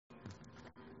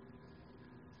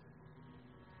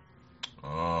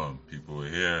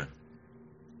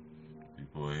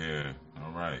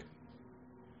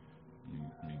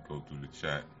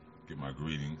chat, get my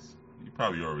greetings. You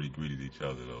probably already greeted each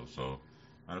other though, so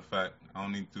matter of fact, I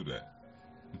don't need to do that.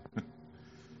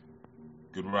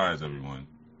 Good rise, everyone.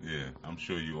 Yeah, I'm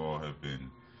sure you all have been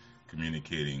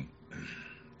communicating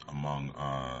among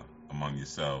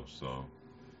yourselves, so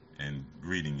and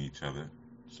greeting each other.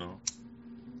 So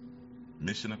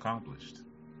mission accomplished.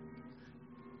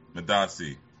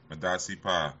 Madasi, Madasi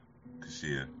Pa,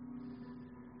 Kashia,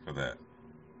 for that.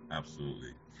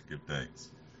 Absolutely. Give thanks.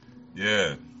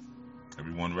 Yeah,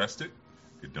 everyone rested.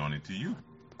 Good dawning to you,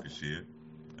 Kashia,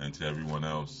 and to everyone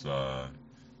else.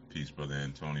 Peace, brother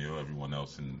Antonio. Everyone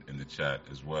else in the chat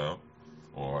as well,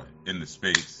 or in the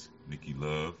space. Nikki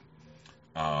Love.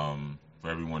 For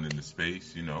everyone in the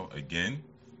space, again,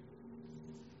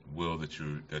 will that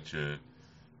you're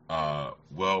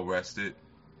well rested.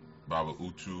 Baba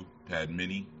Utu,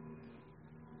 Padmini,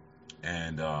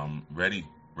 and ready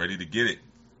to get it.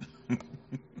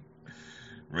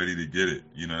 Ready to get it.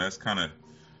 That's kind of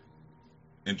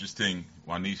interesting,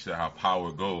 Juanisha, how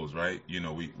power goes, right?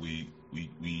 We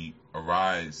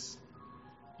arise,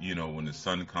 when the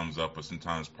sun comes up, or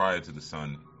sometimes prior to the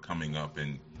sun coming up,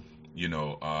 and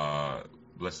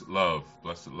blessed love,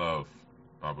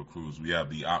 Baba Cruz. We have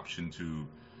the option to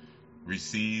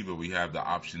receive, or we have the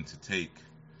option to take,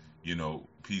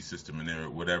 peace system and there,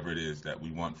 whatever it is that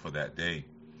we want for that day,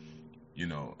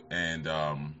 and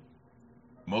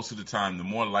most of the time, the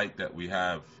more light that we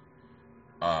have,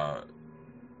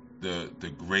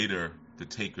 the greater the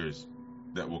takers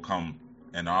that will come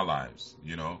in our lives,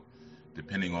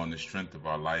 depending on the strength of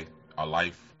our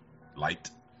life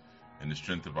light, and the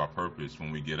strength of our purpose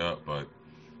when we get up. But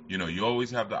you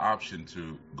always have the option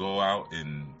to go out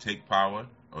and take power,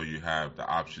 or you have the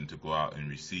option to go out and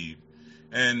receive.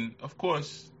 And of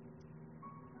course,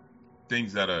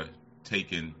 things that are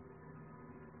taken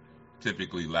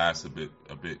typically last a bit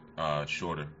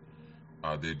shorter.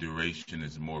 Their duration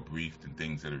is more brief than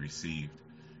things that are received.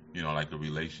 Like a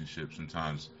relationship.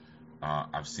 Sometimes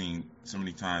I've seen so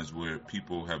many times where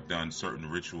people have done certain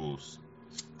rituals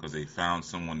because they found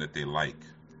someone that they like,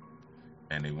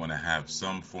 and they want to have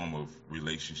some form of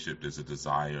relationship. There's a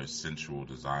desire, a sensual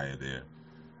desire there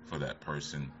for that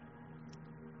person.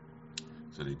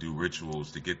 So they do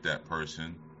rituals to get that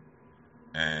person,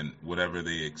 and whatever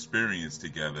they experience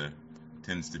together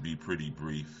tends to be pretty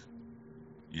brief,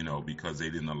 because they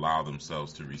didn't allow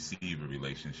themselves to receive a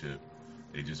relationship.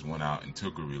 They just went out and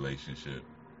took a relationship,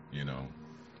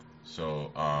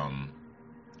 So,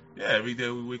 yeah, every day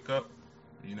we wake up,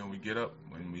 we get up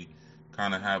and we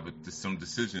kind of have some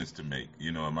decisions to make.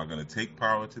 Am I going to take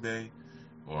power today?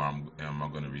 Or am I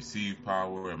going to receive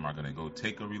power? Am I going to go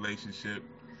take a relationship?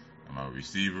 Am I going to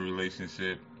receive a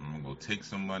relationship? Am I going to go take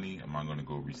some money? Am I going to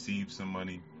go receive some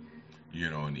money?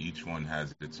 And each one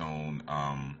has its own,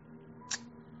 I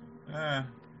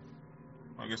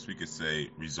guess we could say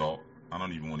result. I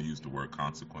don't even want to use the word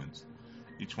consequence.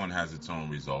 Each one has its own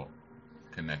result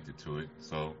connected to it.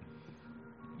 So,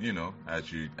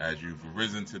 as you've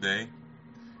risen today,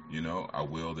 I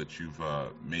will that you've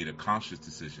made a conscious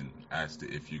decision as to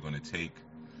if you're going to take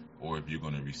or if you're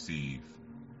going to receive.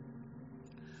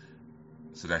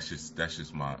 So that's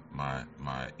just my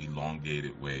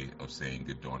elongated way of saying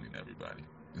good dawning, everybody.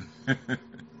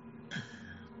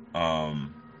 All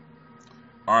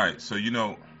right, so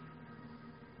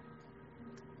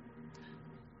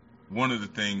one of the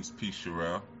things, peace,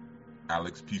 Sherelle,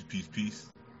 Alex, peace,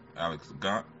 Alex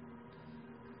Gant.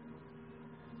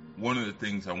 One of the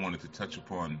things I wanted to touch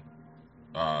upon,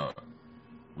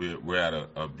 we're at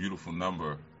a beautiful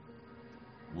number.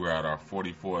 We're at our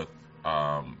 44th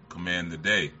command the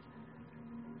day,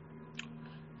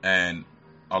 and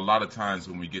a lot of times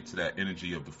when we get to that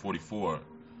energy of the 44,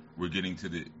 we're getting to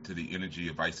the energy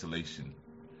of isolation.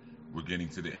 We're getting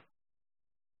to the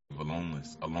of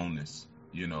aloneness.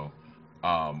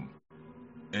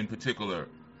 In particular,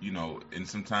 and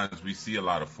sometimes we see a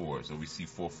lot of fours, or we see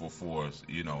 444s,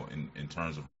 in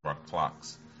terms of our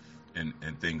clocks and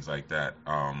things like that.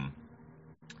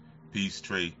 Peace,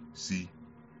 Trey, C.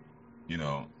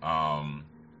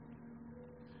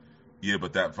 Yeah,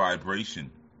 but that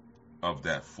vibration of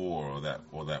that four,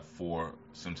 or that four.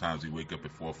 Sometimes we wake up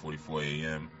at 4:44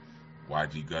 a.m.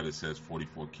 YG Gutter says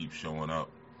 44 keeps showing up.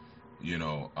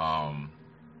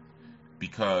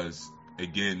 Because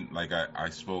again, like I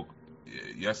spoke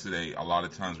yesterday, a lot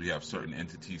of times we have certain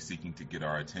entities seeking to get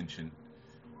our attention,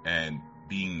 and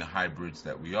being the hybrids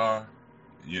that we are,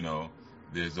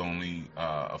 there's only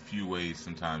a few ways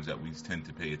sometimes that we tend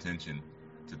to pay attention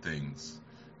to things.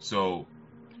 So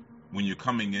when you're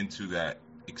coming into that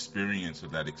experience, or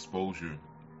that exposure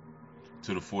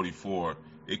to the 44,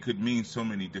 it could mean so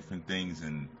many different things,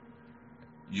 and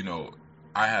you know,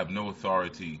 I have no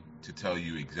authority to tell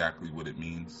you exactly what it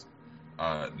means,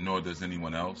 nor does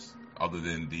anyone else, other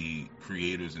than the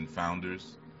creators and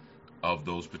founders of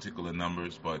those particular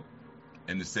numbers. But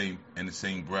in the same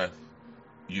breath,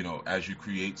 as you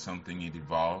create something, it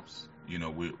evolves.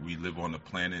 We live on a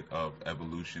planet of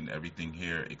evolution. Everything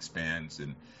here expands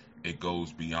and it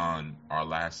goes beyond our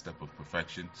last step of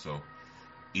perfection. So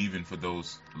even for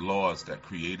those laws that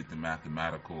created the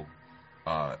mathematical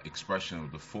expression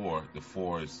of the four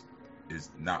is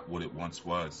not what it once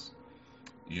was.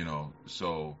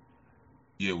 So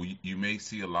yeah, you may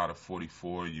see a lot of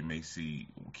 44. You may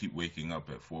keep waking up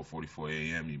at 4:44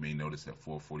 a.m. You may notice at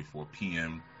 4:44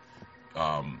 p.m.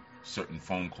 Certain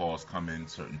phone calls come in,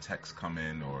 certain texts come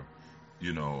in, or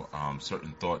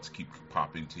certain thoughts keep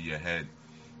popping to your head.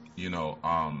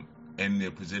 And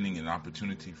they're presenting an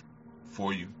opportunity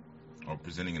for you, or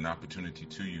presenting an opportunity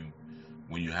to you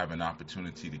when you have an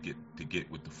opportunity to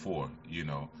get with the four.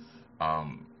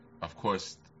 Of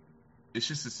course, it's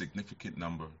just a significant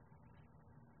number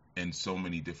in so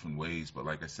many different ways, but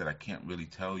like I said, I can't really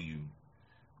tell you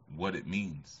what it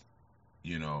means.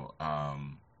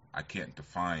 I can't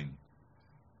define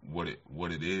what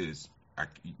it is.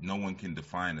 No one can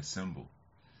define a symbol.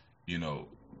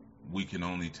 We can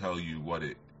only tell you what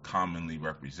it commonly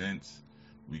represents.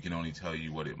 We can only tell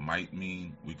you what it might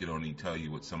mean. We can only tell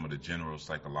you what some of the general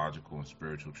psychological and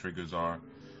spiritual triggers are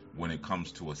when it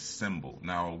comes to a symbol.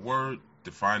 Now,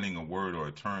 defining a word or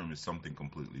a term is something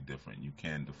completely different. You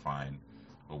can define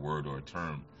a word or a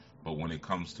term, but when it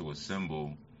comes to a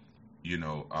symbol,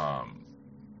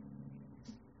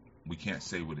 we can't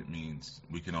say what it means.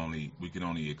 We can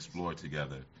only explore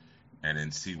together and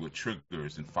then see what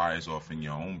triggers and fires off in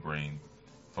your own brain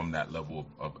from that level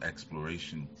of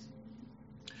exploration.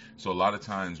 So a lot of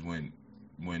times when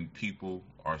people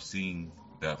are seeing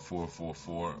that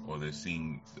 444, or they're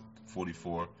seeing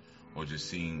 44, or just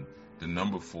seeing the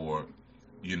number 4,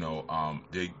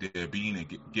 they're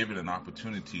being given an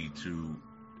opportunity to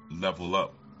level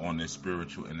up on their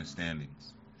spiritual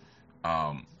understandings.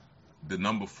 The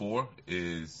number 4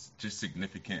 is just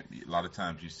significant. A lot of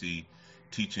times you see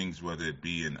teachings, whether it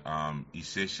be in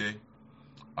Isese,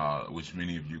 which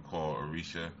many of you call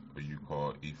Orisha or you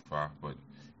call Ifa, but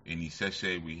in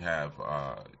Isese we have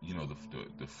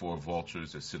the 4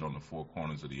 vultures that sit on the 4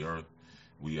 corners of the earth.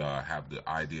 We have the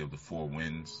idea of the 4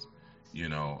 winds,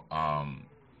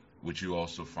 which you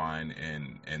also find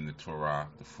in the Torah,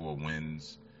 the 4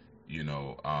 winds,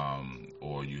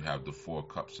 or you have the 4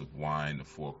 cups of wine, the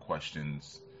 4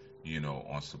 questions,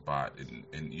 on Sabbath,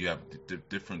 and you have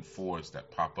different 4s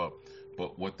that pop up.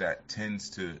 But what that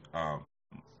tends to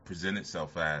present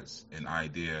itself as an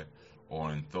idea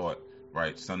or in thought,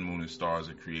 right? Sun, moon, and stars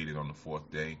are created on the 4th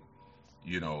day.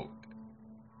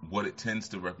 What it tends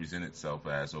to represent itself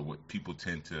as, or what people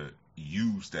tend to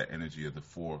use that energy of the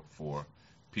 4 for,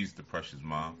 peace to precious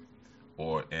mom,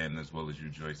 and as well as you,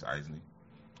 Joyce Isley.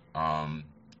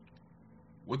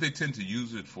 What they tend to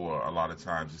use it for a lot of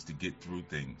times is to get through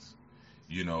things.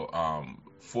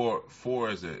 4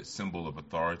 is a symbol of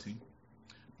authority,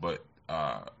 but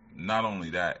not only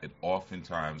that, it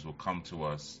oftentimes will come to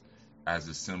us as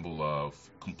a symbol of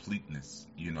completeness,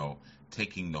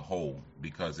 taking the whole,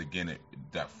 because again,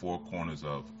 that 4 corners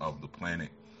of the planet,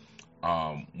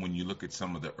 when you look at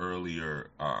some of the earlier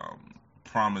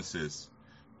promises,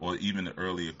 or even the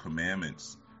earlier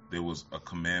commandments, there was a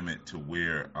commandment to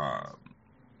wear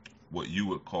what you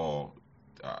would call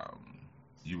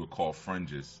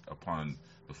fringes upon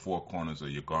the 4 corners of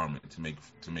your garment, to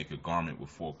make a garment with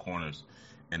 4 corners,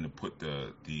 and to put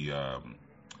the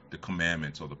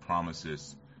commandments or the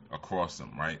promises across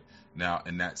them. Right now,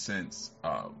 in that sense,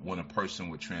 when a person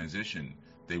would transition,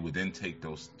 they would then take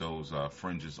those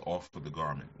fringes off of the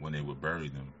garment when they would bury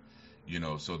them.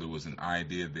 So there was an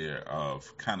idea there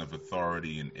of kind of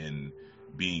authority and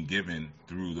being given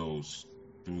through those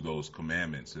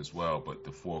commandments as well, but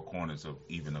the 4 corners of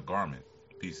even a garment.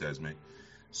 Peace, Esme.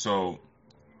 So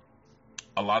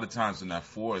a lot of times when that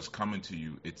 4 is coming to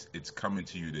you, it's coming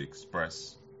to you to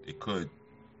express. It could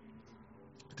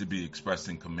to be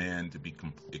expressing command, to be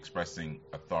expressing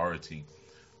authority.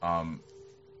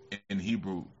 In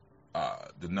Hebrew,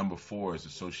 the number 4 is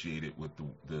associated with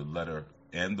the letter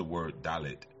and the word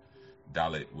Dalet,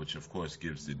 which of course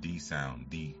gives the D sound,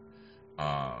 D.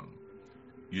 And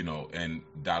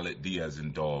Dalet, D as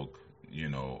in dog,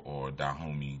 or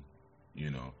Dahomey,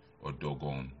 or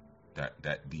Dogon,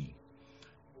 that D.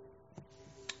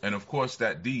 And of course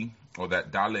that D, or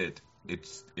that Dalet,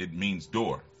 it means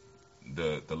door,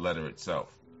 the letter itself,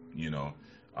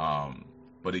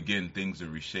 but again, things are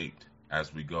reshaped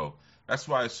as we go. That's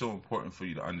why it's so important for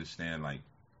you to understand, like,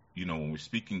 when we're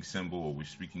speaking symbol or we're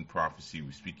speaking prophecy,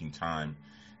 we're speaking time,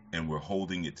 and we're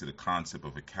holding it to the concept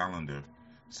of a calendar,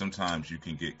 sometimes you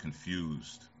can get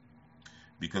confused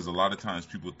because a lot of times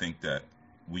people think that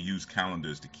we use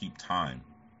calendars to keep time.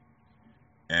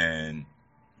 And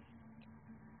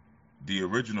the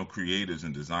original creators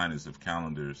and designers of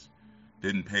calendars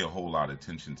didn't pay a whole lot of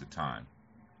attention to time.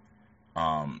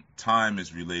 Time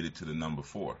is related to the number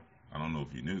 4. I don't know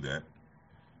if you knew that,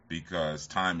 because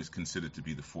time is considered to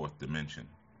be the 4th dimension,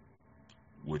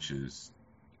 which is,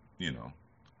 an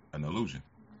illusion.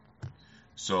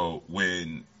 So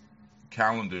when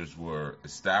calendars were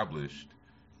established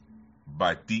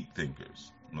by deep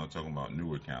thinkers, I'm not talking about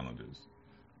newer calendars,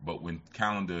 but when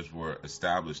calendars were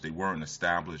established, they weren't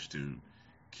established to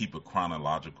keep a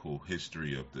chronological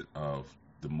history of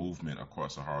the movement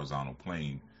across a horizontal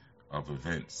plane of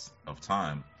events of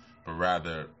time, but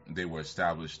rather they were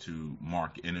established to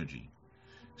mark energy.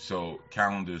 So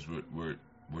calendars were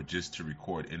just to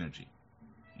record energy,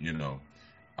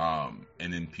 and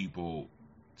then people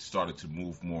started to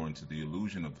move more into the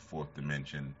illusion of the 4th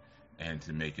dimension, and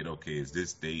to make it, okay, is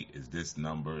this date, is this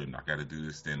number, and I got to do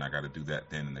this then, I got to do that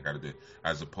then, and I got to do,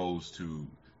 as opposed to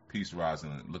Peace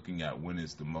Rising, looking at when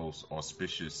is the most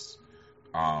auspicious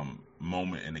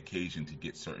moment and occasion to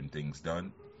get certain things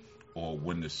done, or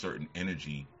when there's certain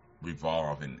energy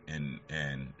revolve and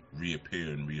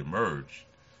reappear and reemerge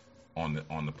on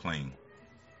the plane.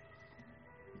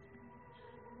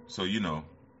 So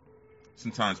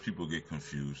sometimes people get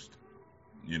confused,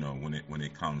 when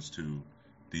it comes to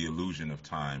the illusion of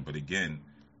time. But again,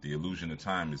 the illusion of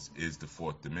time is the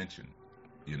 4th dimension,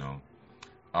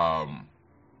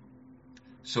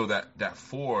 So that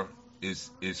 4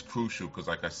 is crucial because,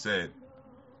 like I said,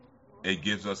 it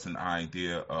gives us an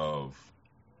idea of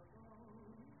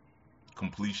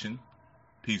completion,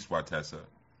 peace, Watessa,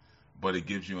 but it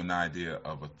gives you an idea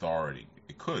of authority.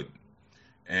 It could.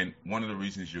 And one of the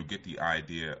reasons you'll get the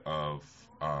idea of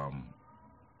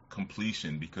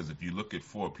completion, because if you look at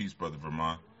 4, peace, Brother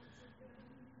Vermont,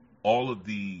 all of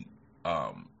the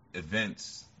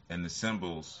events and the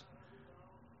symbols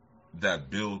that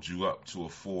build you up to a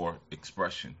 4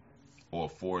 expression or a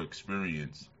 4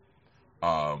 experience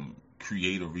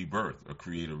create a rebirth or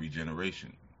create a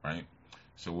regeneration, right?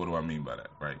 So what do I mean by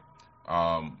that, right?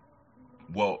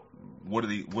 Well, what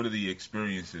are the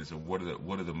experiences, or what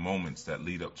are the moments that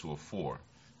lead up to a 4?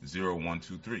 0, 1,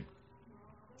 2, 3,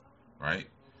 right?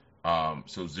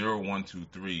 So 0, 1, 2,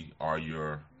 3 are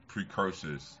your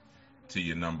precursors to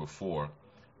your number 4,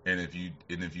 and if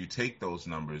you take those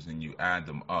numbers and you add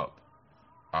them up,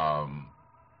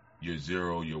 your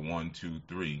 0, your 1, 2,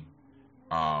 3,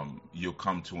 you'll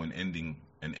come to an ending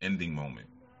moment,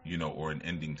 or an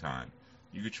ending time.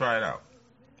 You could try it out.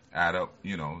 Add up,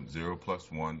 0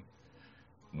 plus 1,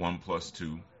 1 plus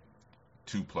 2,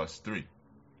 2 plus 3,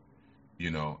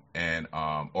 and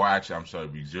or actually, I'm sorry,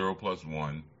 be 0 plus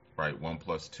 1, right? 1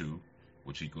 plus 2,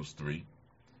 which equals 3,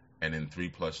 and then 3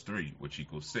 plus 3, which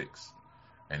equals 6,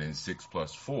 and then 6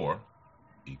 plus 4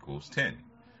 equals 10.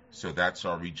 So that's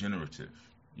our regenerative.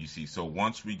 You see, so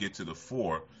once we get to the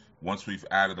 4, once we've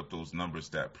added up those numbers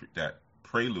that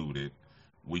preluded,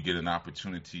 we get an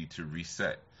opportunity to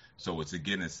reset. So it's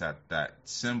that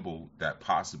symbol that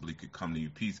possibly could come to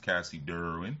you. Peace, Cassie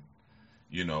Derwin.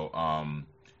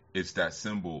 It's that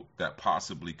symbol that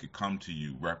possibly could come to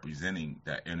you, representing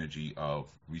that energy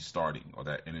of restarting, or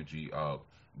that energy of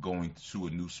going to a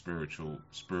new spiritual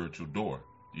door.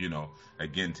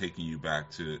 Again, taking you back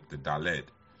to the Dalet.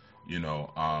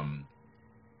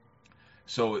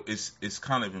 So it's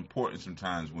kind of important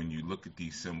sometimes when you look at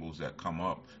these symbols that come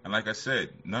up. And like I said,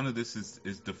 none of this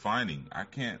is defining. I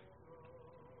can't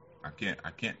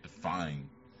define,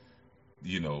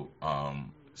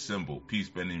 symbol, peace,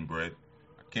 bending bread.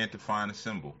 I can't define a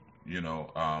symbol.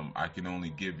 I can only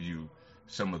give you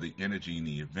some of the energy and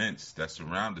the events that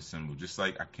surround the symbol. Just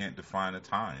like I can't define a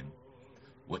time.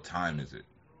 What time is it?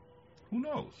 Who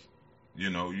knows?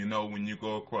 When you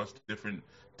go across different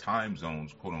time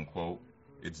zones, quote unquote,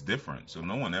 it's different. So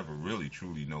no one ever really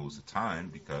truly knows the time,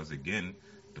 because again,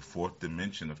 the 4th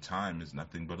dimension of time is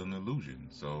nothing but an illusion.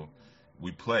 So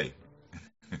we play,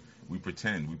 we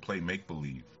pretend, we play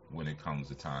make-believe when it comes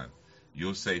to time.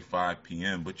 You'll say 5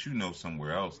 p.m., but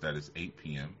somewhere else that it's 8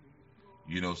 p.m.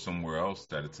 Somewhere else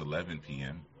that it's 11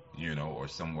 p.m., or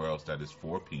somewhere else that it's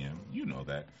 4 p.m.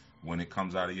 That when it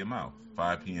comes out of your mouth,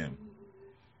 5 p.m.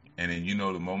 And then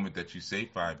the moment that you say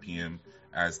 5 p.m.,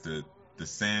 as the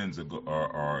sands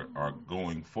are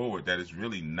going forward, that is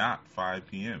really not 5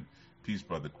 p.m. Peace,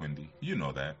 Brother Quindy.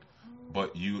 That.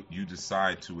 But you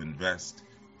decide to invest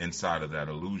inside of that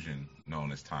illusion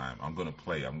known as time. I'm going to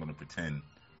play. I'm going to pretend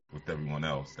with everyone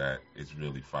else that it's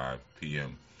really 5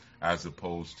 p.m. as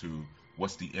opposed to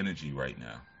what's the energy right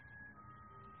now,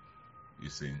 you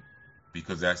see?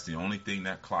 Because that's the only thing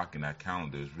that clock and that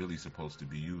calendar is really supposed to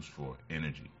be used for,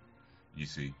 energy, you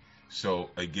see? So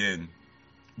again,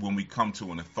 when we come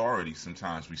to an authority,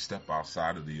 sometimes we step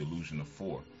outside of the illusion of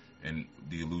four, and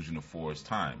the illusion of four is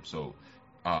time. So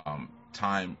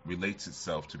time relates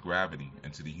itself to gravity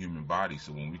and to the human body.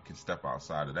 So when we can step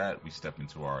outside of that, we step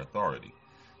into our authority,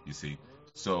 you see?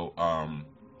 So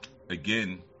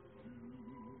again,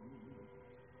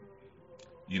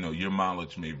 your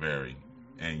mileage may vary,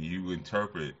 and you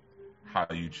interpret how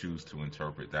you choose to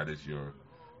interpret. That is your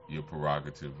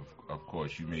prerogative. Of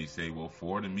course, you may say, well,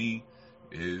 four to me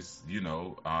is,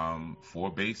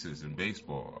 four bases in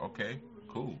baseball. Okay,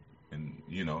 cool. And,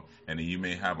 and then you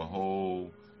may have a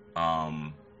whole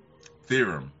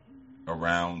theorem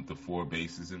around the four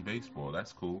bases in baseball.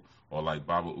 That's cool. Or like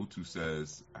Baba Utu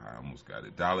says, I almost got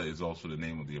it. Dala is also the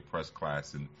name of the oppressed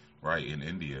class in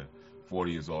India.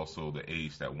 40 is also the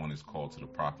age that one is called to the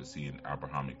prophecy in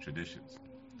Abrahamic traditions.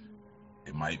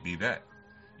 It might be that,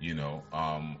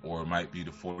 or it might be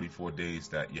the 44 days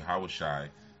that Yahushua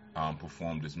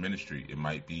performed his ministry. It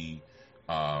might be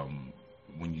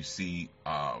when you see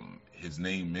his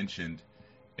name mentioned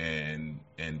in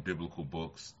biblical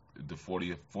books, the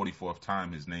 44th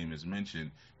time his name is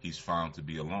mentioned, he's found to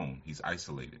be alone. He's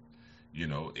isolated.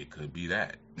 It could be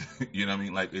that. You know what I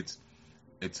mean? Like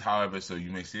it's however, so you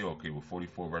may say, okay, well,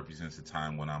 44 represents the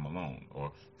time when I'm alone,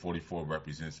 or 44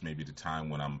 represents maybe the time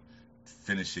when I'm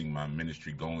finishing my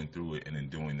ministry, going through it, and then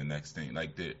doing the next thing,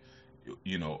 like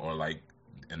or like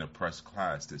an oppressed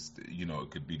class. This,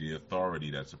 it could be the authority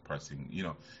that's oppressing.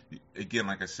 Again,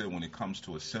 like I said, when it comes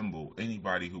to a symbol,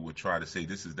 anybody who would try to say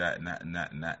this is that and that and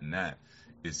that and that and that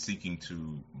is seeking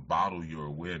to bottle your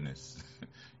awareness,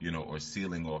 or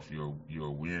sealing off your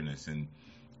awareness. And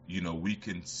we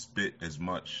can spit as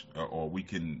much, or we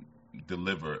can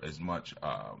deliver as much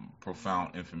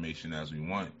profound information as we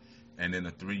want, and then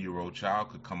a 3-year-old child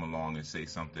could come along and say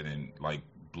something and like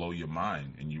blow your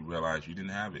mind, and you realize you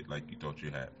didn't have it like you thought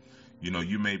you had.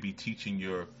 You may be teaching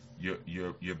your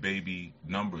baby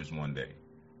numbers one day.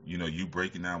 You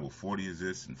breaking down, well, 40 is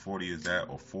this and 40 is that,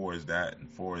 or 4 is that and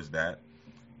 4 is that.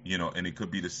 And it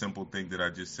could be the simple thing that I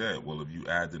just said. Well, if you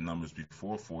add the numbers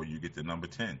before 4, you get the number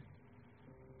 10.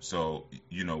 So,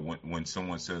 when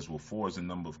someone says, well, 4 is a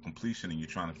number of completion, and you're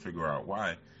trying to figure out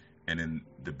why, and then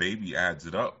the baby adds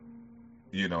it up,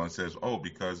 and says, oh,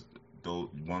 because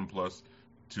 1 plus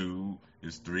 2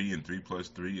 is 3, and 3 plus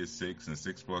 3 is 6, and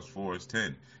 6 plus 4 is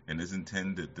 10. And isn't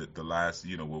 10 the last,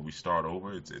 where we start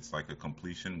over? It's like a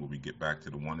completion where we get back to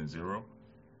the 1 and 0.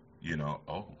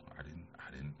 Oh, I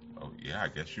didn't. Oh, yeah, I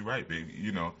guess you're right,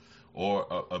 baby.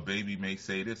 Or a baby may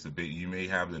say this. You may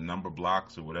have the number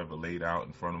blocks or whatever laid out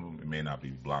in front of them. It may not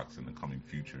be blocks in the coming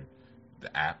future.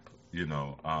 The app, the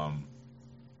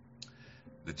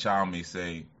child may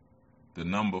say the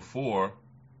number 4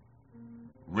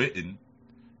 written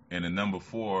and the number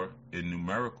 4 in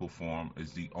numerical form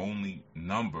is the only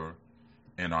number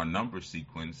in our number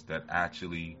sequence that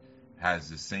actually has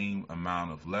the same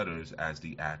amount of letters as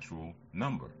the actual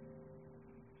number.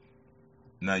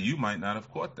 Now, you might not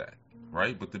have caught that,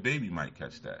 right? But the baby might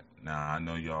catch that. Now, I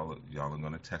know y'all are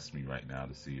going to test me right now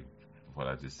to see if what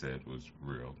I just said was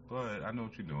real. But I know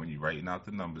what you're doing. You're writing out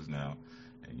the numbers now,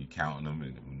 and you're counting them.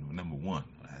 And number 1,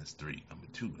 that's 3. Number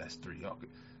 2, that's 3. Okay.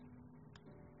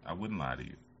 I wouldn't lie to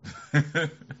you.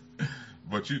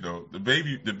 But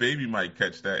the baby might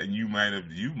catch that, and you might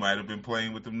have been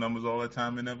playing with them numbers all the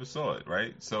time and never saw it,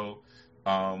 right? So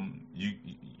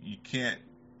you can't,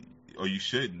 or you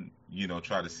shouldn't,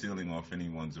 try to sealing off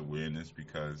anyone's awareness,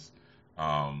 because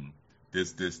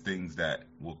there's things that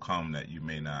will come that you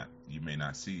may not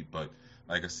see. But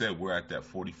like I said, we're at that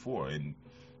 44, and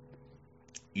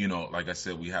like I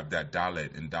said, we have that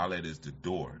Dalet, and Dalet is the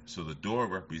door. So the door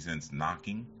represents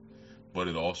knocking, but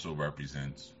it also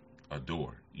represents a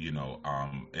door,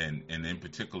 and in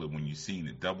particular, when you're seeing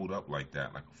it doubled up like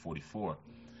that, like a 44,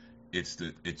 it's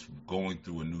going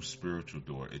through a new spiritual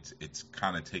door. It's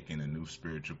kind of taking a new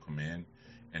spiritual command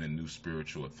and a new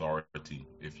spiritual authority,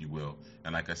 if you will.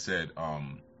 And like I said,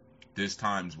 there's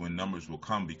times when numbers will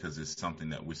come because it's something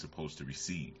that we're supposed to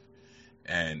receive.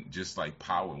 And just like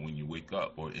power when you wake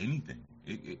up, or anything,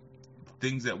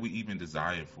 things that we even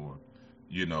desire for,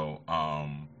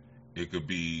 it could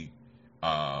be,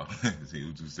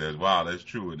 Utu says, wow, that's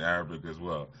true in Arabic as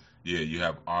well. Yeah, you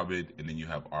have Arbid, and then you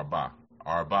have Arba.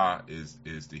 Arba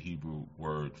is the Hebrew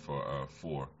word for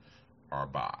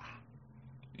Arba.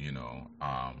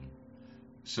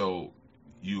 So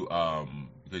you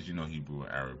because Hebrew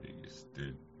and Arabic is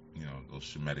those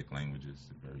Shemitic languages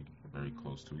are very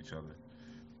close to each other.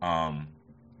 Um,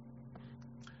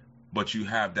 but you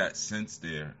have that sense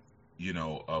there,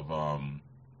 of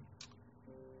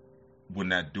when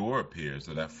that door appears,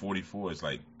 or that 44 is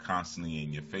like constantly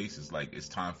in your face. It's like it's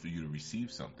time for you to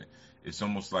receive something. It's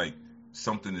almost like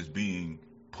something is being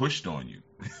pushed on you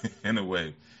in a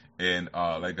way. And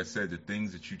like I said, the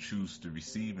things that you choose to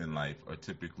receive in life are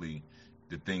typically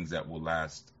the things that will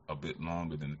last a bit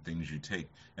longer than the things you take.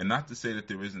 And not to say that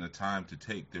there isn't a time to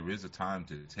take. There is a time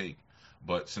to take,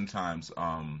 but sometimes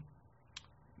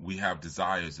we have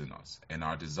desires in us, and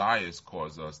our desires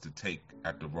cause us to take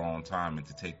at the wrong time and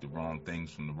to take the wrong things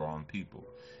from the wrong people.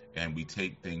 And we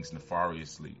take things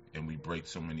nefariously, and we break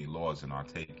so many laws in our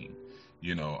taking.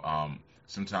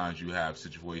 Sometimes you have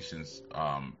situations,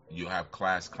 you have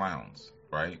class clowns,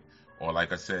 right? Or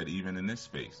like I said, even in this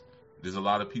space, there's a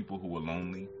lot of people who are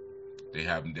lonely.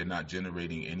 They're not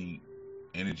generating any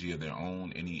energy of their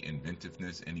own, any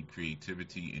inventiveness, any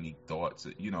creativity, any thoughts.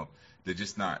 They're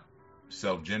just not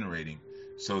self-generating.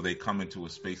 So they come into a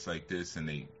space like this, and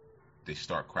they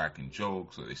start cracking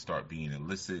jokes, or they start being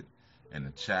illicit in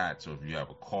the chats, or if you have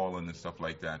a call in and stuff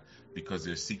like that, because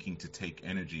they're seeking to take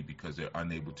energy because they're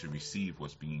unable to receive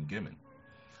what's being given.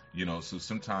 So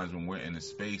sometimes when we're in a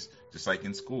space, just like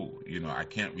in school, I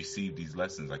can't receive these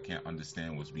lessons. I can't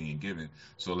understand what's being given.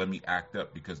 So let me act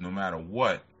up, because no matter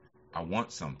what, I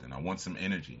want something. I want some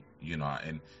energy,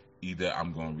 and either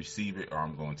I'm going to receive it or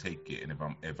I'm going to take it. And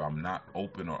if I'm not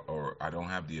open, or I don't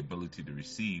have the ability to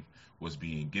receive what's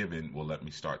being given, well, let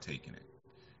me start taking it.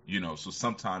 So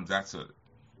sometimes that's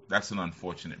an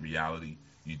unfortunate reality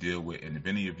you deal with. And if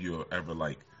any of you are ever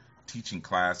like teaching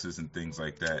classes and things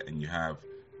like that, and you have,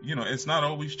 it's not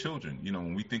always children.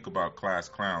 When we think about class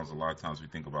clowns, a lot of times we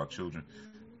think about children.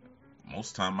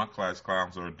 Most time my class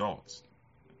clowns are adults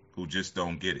who just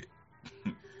don't get it,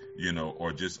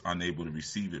 or just unable to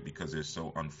receive it because they're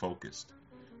so unfocused.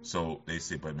 So they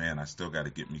say, but man, I still got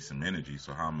to get me some energy.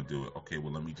 So how I'm going to do it? Okay,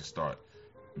 well, let me just start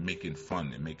making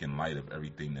fun and making light of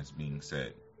everything that's being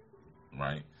said,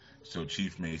 right? So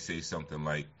Chief may say something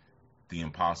like, the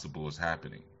impossible is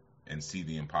happening, and see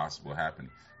the impossible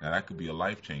happening. Now, that could be a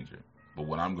life changer. But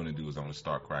what I'm going to do is I'm going to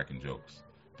start cracking jokes.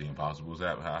 The impossible is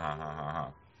happening, ha, ha, ha, ha,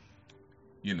 ha.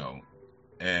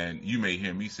 And you may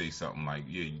hear me say something like,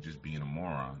 yeah, you're just being a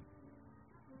moron.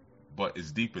 But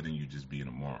it's deeper than you just being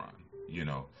a moron.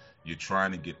 You're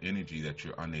trying to get energy that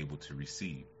you're unable to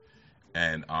receive.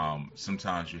 And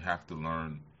sometimes you have to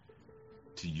learn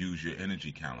to use your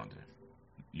energy calendar.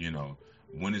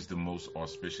 When is the most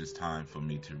auspicious time for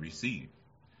me to receive?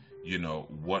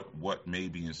 What may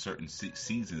be in certain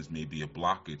seasons may be a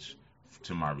blockage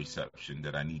to my reception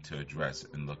that I need to address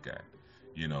and look at.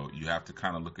 You have to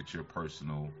kind of look at your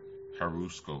personal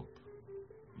horoscope,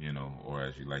 or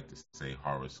as you like to say,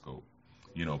 horoscope,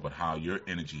 but how your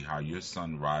energy, how your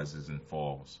sun rises and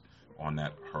falls on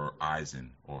that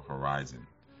horizon or horizon,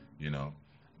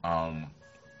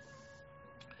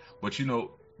 but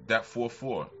that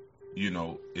 4-4,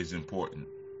 is important.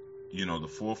 The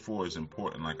 4-4 is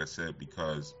important, like I said,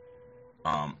 because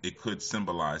it could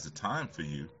symbolize the time for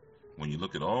you when you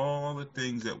look at all the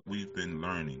things that we've been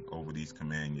learning over these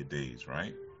command your days,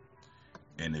 right?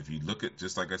 And if you look at,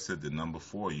 just like I said, the number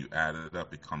 4, you add it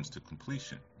up, it comes to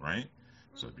completion, right?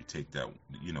 So if you take that,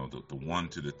 the 1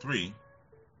 to the 3,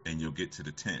 and you'll get to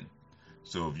the 10.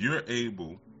 So if you're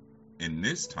able in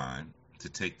this time to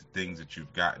take the things that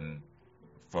you've gotten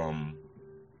from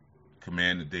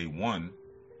command of day 1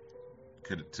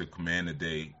 to command of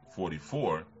day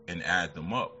 44 and add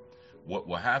them up, what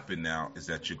will happen now is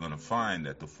that you're going to find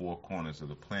that the 4 corners of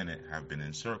the planet have been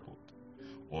encircled,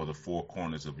 or the 4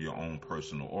 corners of your own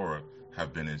personal aura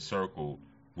have been encircled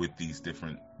with these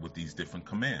different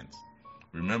commands.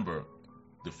 Remember,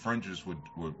 the fringes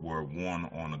were worn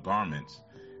on the garments,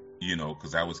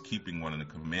 because I was keeping one of the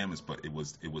commandments, but it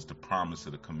was the promise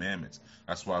of the commandments.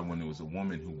 That's why when there was a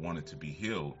woman who wanted to be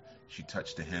healed, she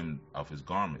touched the hem of his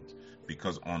garment,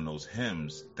 because on those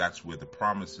hems, that's where the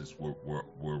promises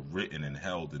were written and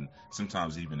held, and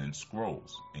sometimes even in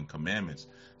scrolls and commandments.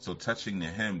 So touching the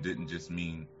hem didn't just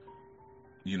mean,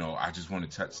 I just want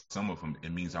to touch some of them.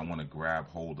 It means I want to grab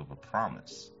hold of a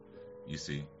promise, you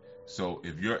see. So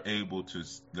if you're able to,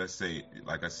 let's say,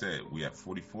 like I said, we have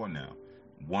 44 now.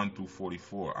 1 through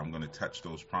 44, I'm going to touch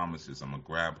those promises. I'm going to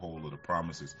grab hold of the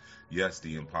promises. Yes,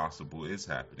 the impossible is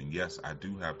happening. Yes, I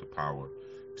do have the power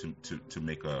to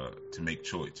make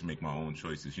my own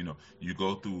choices. You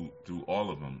go through all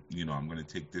of them. I'm going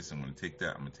to take this. I'm going to take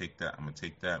that. I'm going to take that. I'm going to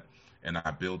take that, and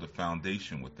I build a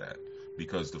foundation with that.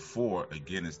 because the 4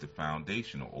 again is the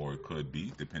foundational, or it could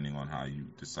be depending on how you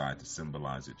decide to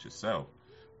symbolize it yourself.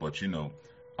 But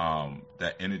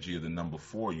that energy of the number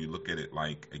 4, you look at it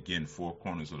like, again, 4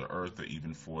 corners of the earth, or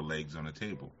even 4 legs on a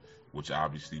table, which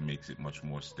obviously makes it much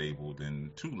more stable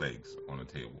than 2 legs on a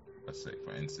table, let's say,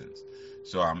 for instance.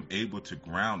 So I'm able to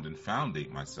ground and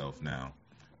foundate myself now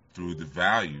through the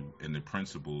value and the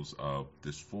principles of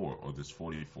this 4, or this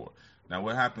 44. Now,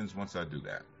 what happens once I do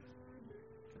that?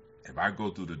 If I go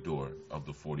through the door of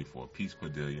the 44, peace,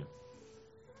 Cordelia,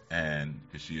 and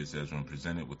Kashia says, when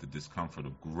presented with the discomfort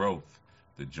of growth,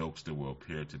 the jokester will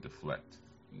appear to deflect.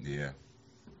 Yeah,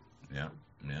 yeah,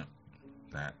 yeah.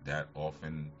 That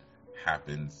often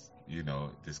happens.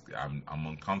 I'm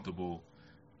uncomfortable.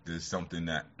 There's something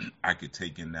that I could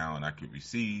take in now and I could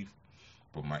receive,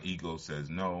 but my ego says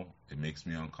no. It makes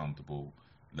me uncomfortable.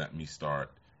 Let me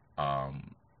start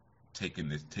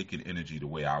taking energy the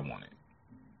way I want it.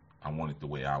 I want it the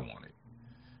way I want it.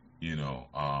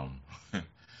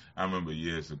 I remember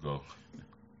years ago,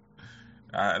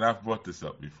 and I've brought this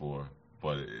up before,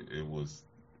 but it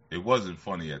wasn't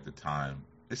funny at the time.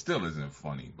 It still isn't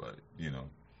funny, but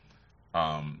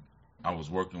I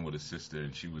was working with a sister,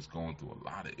 and she was going through a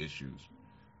lot of issues,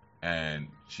 and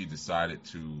she decided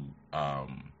to.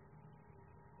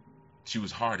 She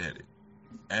was hard headed.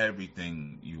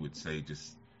 Everything you would say,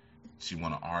 just she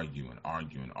want to argue and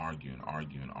argue and argue and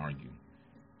argue and argue,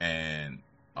 and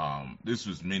this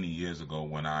was many years ago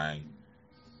when I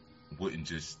wouldn't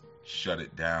just shut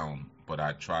it down, but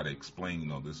I try to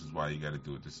explain, this is why you got to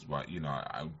do it. This is why,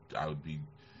 I would be,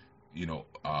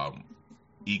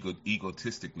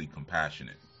 egotistically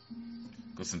compassionate,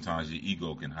 because sometimes your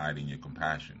ego can hide in your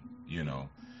compassion,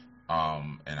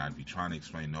 and I'd be trying to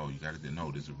explain, no, you got to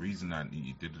no, there's a reason I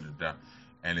need you,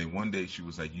 and then one day she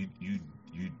was like, you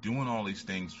doing all these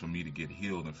things for me to get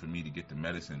healed and for me to get the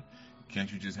medicine.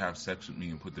 Can't you just have sex with me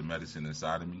and put the medicine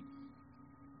inside of me?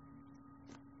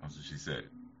 That's what she said,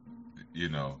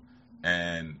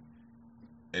 and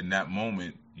in that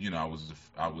moment,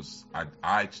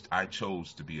 I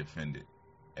chose to be offended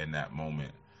in that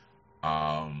moment,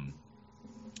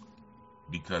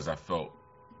 because I felt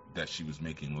that she was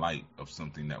making light of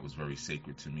something that was very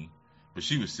sacred to me. But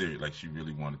she was serious, like she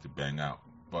really wanted to bang out.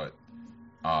 But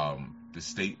the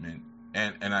statement,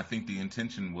 and I think the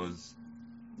intention was,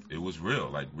 it was real.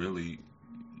 Like, really,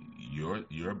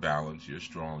 you're balanced, you're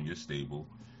strong, you're stable.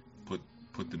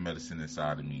 Put the medicine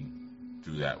inside of me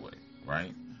through that way,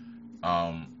 right?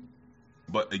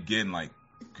 But again, like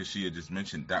Kashia just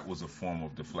mentioned, that was a form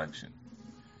of deflection.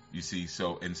 You see,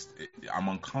 so I'm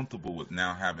uncomfortable with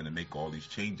now having to make all these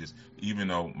changes, even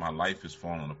though my life is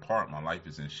falling apart, my life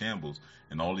is in shambles,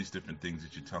 and all these different things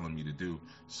that you're telling me to do.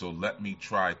 So let me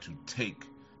try to take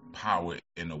power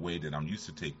in a way that I'm used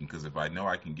to taking, because if I know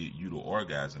I can get you to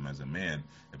orgasm as a man,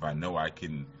 if I know I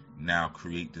can now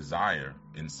create desire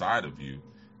inside of you,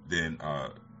 then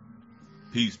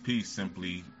peace,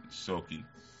 simply Shoki.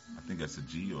 I think that's a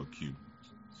G or a Q.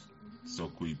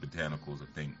 Sokui Botanicals, I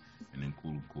think, and then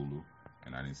Kulu Kulu,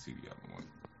 and I didn't see the other one.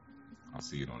 I'll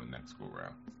see it on the next go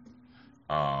round.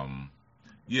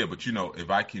 Yeah, but if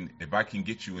I can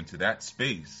get you into that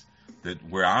space that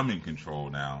where I'm in control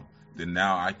now, then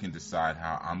now I can decide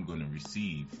how I'm going to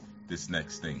receive this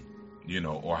next thing,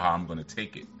 or how I'm going to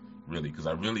take it, really. Because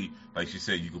I really, like she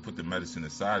said, you could put the medicine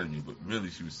inside of me, but really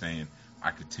she was saying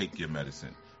I could take your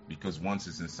medicine, because once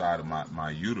it's inside of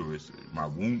my uterus, my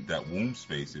womb, that womb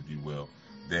space, if you will,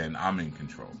 then I'm in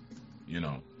control,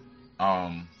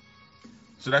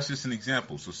 So that's just an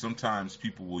example. So sometimes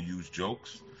people will use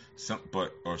jokes,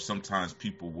 or sometimes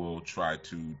people will try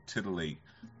to titillate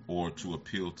or to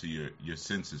appeal to your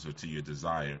senses or to your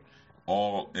desire,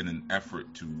 all in an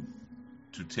effort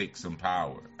to take some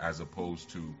power, as opposed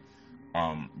to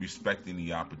respecting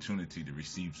the opportunity to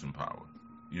receive some power,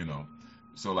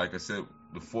 So like I said,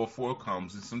 the 4-4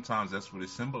 comes, and sometimes that's what it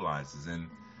symbolizes. And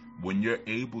when you're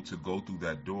able to go through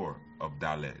that door of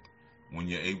Dalet, when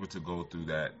you're able to go through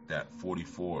that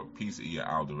 44 piece of your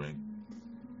Alderain,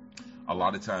 a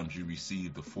lot of times you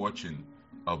receive the fortune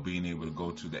of being able to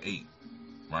go to the 8,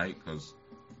 right? Because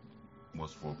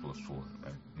what's 4 plus 4,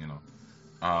 right?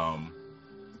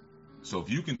 So if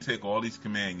you can take all these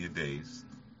command your days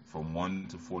from 1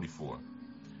 to 44,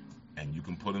 and you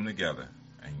can put them together,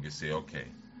 and you can say, okay,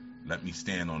 let me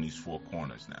stand on these 4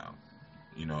 corners now.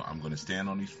 I'm going to stand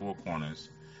on these 4 corners,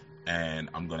 and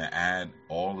I'm going to add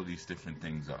all of these different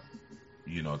things up,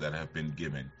 that have been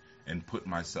given, and put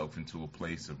myself into a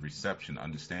place of reception,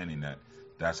 understanding that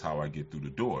that's how I get through the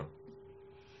door.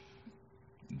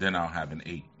 Then I'll have an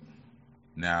 8.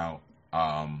 Now,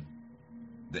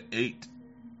 the 8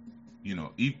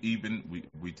 Even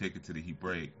we take it to the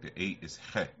Hebraic. The 8 is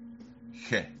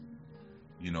he.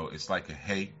 It's like a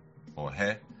hey or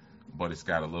he, but it's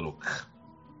got a little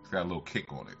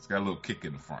kick on it. It's got a little kick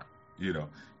in the front.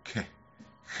 Ke,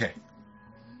 he.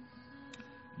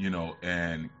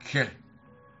 And ke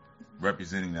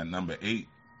representing that number 8,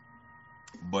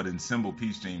 but in symbol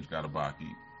Peace James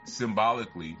Garabaki,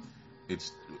 symbolically,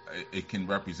 it can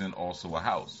represent also a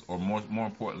house, or more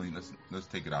importantly, let's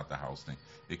take it out the house thing.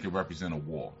 It can represent a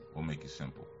wall. We'll make it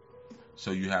simple.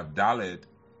 So you have Dalet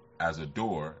as a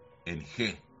door and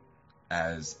He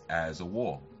as a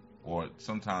wall, or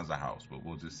sometimes a house, but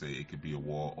we'll just say it could be a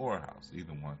wall or a house,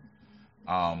 either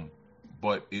one.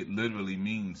 But it literally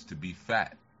means to be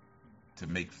fat, to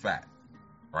make fat,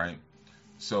 right?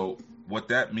 So what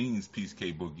that means, Peace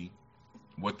K Boogie,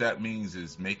 what that means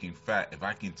is making fat. If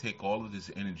I can take all of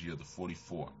this energy of the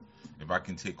 44, if I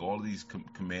can take all of these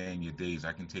command your days,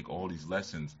 I can take all these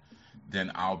lessons,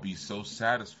 then I'll be so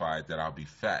satisfied that I'll be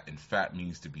fat. And fat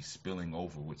means to be spilling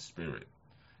over with spirit,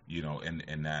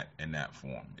 in that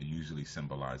form. It usually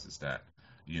symbolizes that,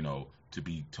 to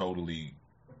be totally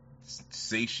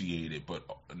satiated, but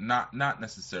not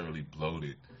necessarily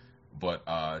bloated, but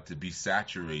to be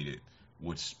saturated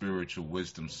with spiritual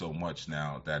wisdom so much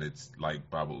now that it's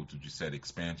like Baba Utuji said,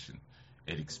 expansion.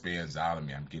 It expands out of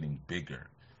me. I'm getting bigger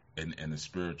in the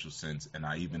spiritual sense, and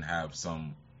I even have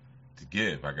some to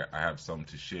give. I have some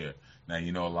to share. Now,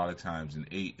 a lot of times in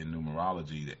 8 in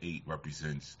numerology, the 8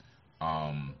 represents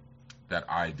that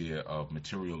idea of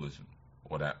materialism,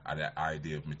 or that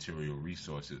idea of material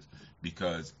resources,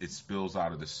 because it spills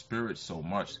out of the spirit so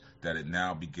much that it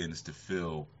now begins to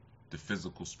fill the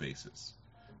physical spaces.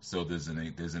 So there's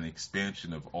an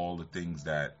expansion of all the things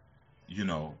that,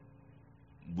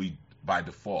 we by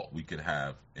default we could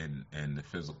have in the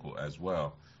physical as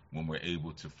well, when we're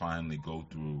able to finally go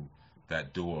through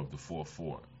that door of the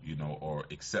 4-4, or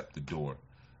accept the door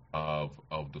of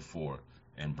the 4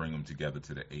 and bring them together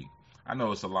to the 8. I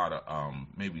know it's a lot of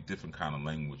maybe different kind of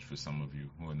language for some of you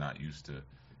who are not used to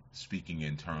speaking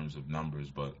in terms of numbers,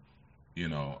 but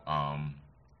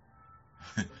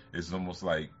it's almost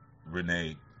like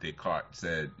Rene Descartes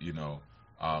said,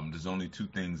 there's only 2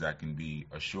 things I can be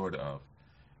assured of,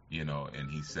 and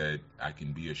he said I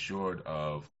can be assured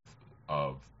of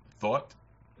thought.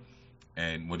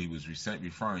 And when he was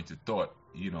referring to thought,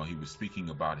 he was speaking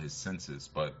about his senses,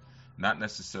 but not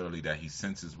necessarily that he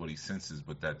senses what he senses,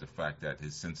 but that the fact that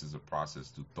his senses are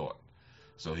processed through thought.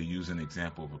 So he used an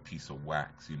example of a piece of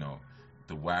wax.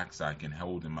 The wax I can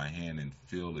hold in my hand and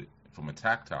feel it from a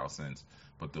tactile sense,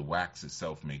 but the wax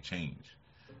itself may change.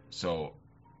 So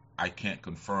I can't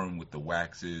confirm what the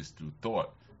wax is through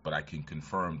thought, but I can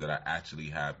confirm that I actually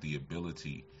have the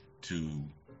ability to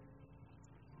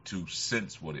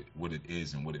sense what it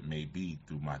is and what it may be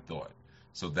through my thought.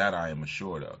 So that I am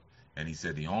assured of. And he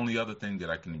said the only other thing that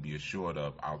I can be assured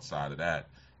of outside of that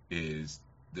is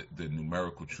the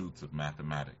numerical truths of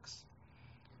mathematics.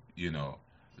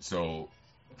 So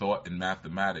thought and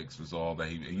mathematics was all that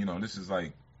he, this is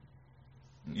like,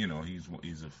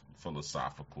 he's a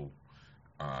philosophical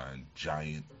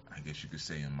giant, I guess you could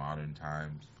say, in modern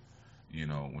times.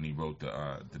 When he wrote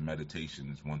the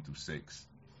Meditations 1-6,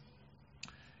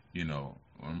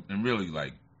 and really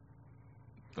like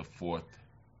the 4th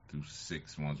through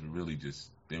 6 ones were really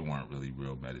they weren't really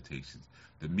real meditations.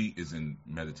 The meat is in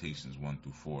Meditations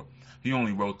 1-4. He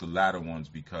only wrote the latter ones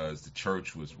because the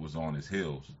church was on his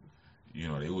heels.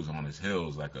 They was on his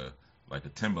heels like a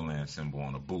Timberland symbol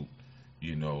on a boot.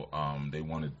 They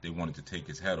wanted to take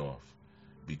his head off,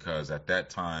 because at that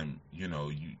time,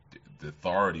 the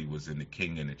authority was in the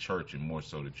king and the church, and more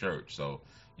so the church. So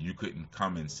you couldn't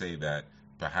come and say that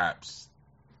perhaps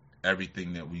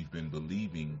everything that we've been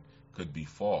believing could be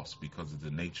false, because of the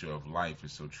nature of life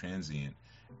is so transient,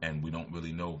 and we don't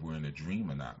really know if we're in a dream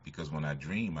or not. Because when I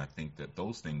dream, I think that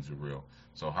those things are real.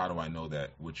 So how do I know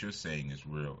that what you're saying is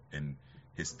real? And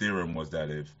his theorem was that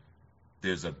if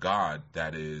there's a God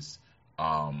that is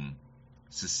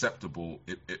susceptible,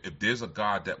 if there's a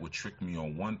God that would trick me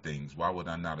on one thing, why would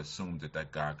I not assume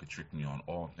that God could trick me on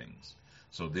all things?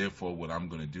 So therefore, what I'm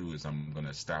going to do is I'm going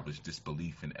to establish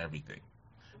disbelief in everything.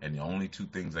 And the only 2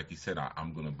 things, like he said,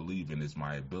 I'm going to believe in is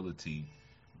my ability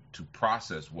to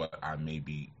process what I may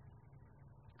be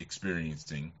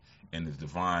experiencing in the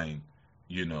divine,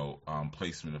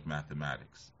 placement of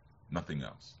mathematics. Nothing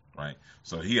else, right?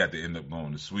 So he had to end up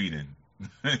going to Sweden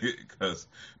because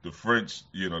the French,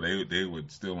 they were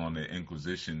still on the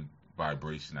Inquisition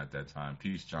vibration at that time.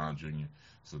 Peace, John Jr.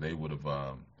 So they would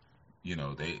have,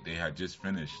 they had just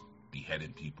finished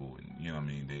beheading people,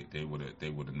 and they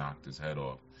would have knocked his head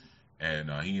off.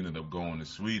 And he ended up going to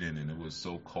Sweden, and it was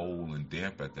so cold and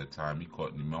damp at that time. He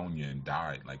caught pneumonia and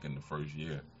died like in the first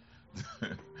year.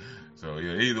 So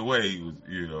yeah, either way,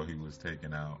 he was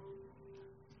taken out.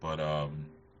 But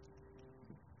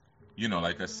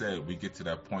like I said, we get to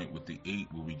that point with the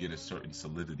eight where we get a certain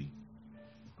solidity,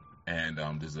 and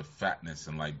there's a fatness,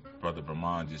 and like Brother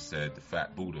Brahman just said, the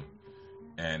fat Buddha,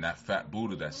 and that fat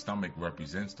Buddha, that stomach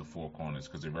represents the four corners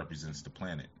because it represents the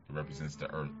planet, it represents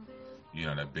the earth.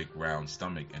 That big round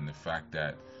stomach, and the fact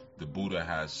that the Buddha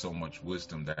has so much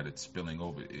wisdom that it's spilling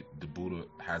over. The Buddha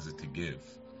has it to give.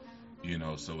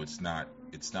 So it's not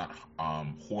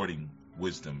hoarding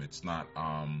wisdom. It's not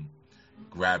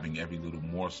grabbing every little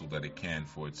morsel that it can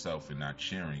for itself and not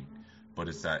sharing. But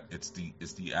it's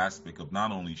the aspect of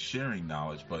not only sharing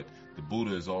knowledge, but the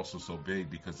Buddha is also so big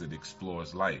because it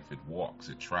explores life. It walks,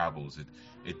 it travels,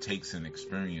 it takes in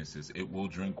experiences. It will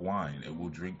drink wine, it will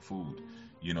drink food,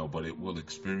 but it will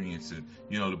experience it.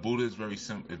 The Buddha is very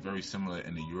similar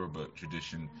in the Yoruba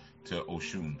tradition to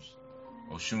Oshuns.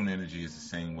 Oshun energy is the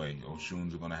same way.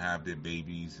 Oshuns are going to have their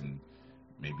babies and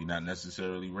maybe not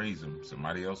necessarily raise them.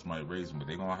 Somebody else might raise them, but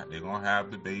they're gonna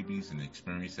have the babies and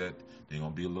experience that. They're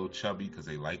gonna be a little chubby because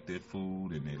they like their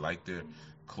food and they like their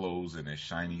clothes and their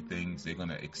shiny things. They're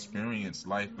gonna experience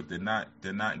life, but they're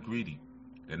not greedy.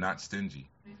 They're not stingy.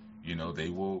 They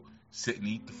will sit and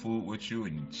eat the food with you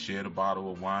and share the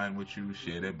bottle of wine with you,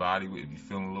 share their body with. If you're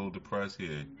feeling a little depressed,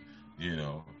 here's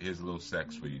a little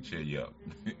sex for you, cheer you up.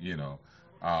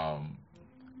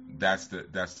 That's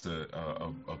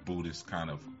a Buddhist kind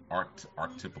of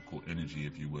archetypical energy,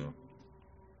 if you will.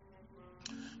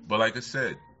 But like I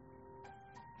said,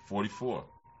 44,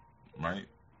 right?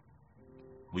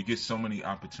 We get so many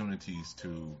opportunities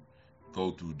to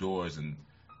go through doors, and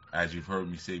as you've heard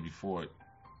me say before,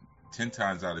 10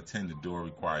 times out of 10, the door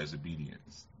requires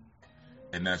obedience.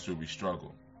 And that's where we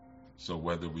struggle. So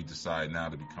whether we decide now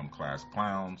to become class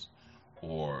clowns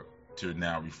or to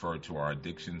now refer to our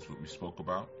addictions, what we spoke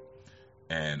about,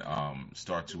 and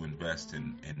start to invest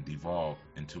and devolve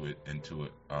into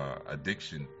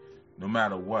addiction, no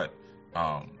matter what,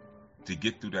 to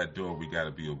get through that door, we got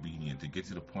to be obedient. To get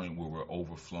to the point where we're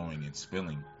overflowing and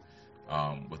spilling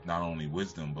with not only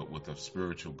wisdom, but with a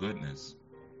spiritual goodness,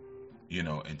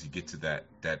 and to get to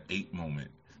that 8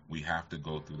 moment, we have to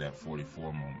go through that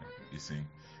 44 moment, you see.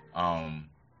 And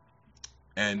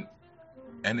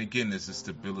again, there's a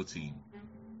stability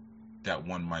that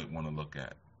one might want to look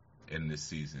at in this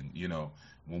season.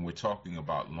 When we're talking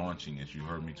about launching, as you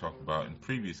heard me talk about in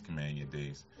previous Command Your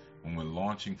Days, when we're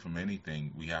launching from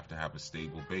anything, we have to have a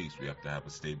stable base. We have to have a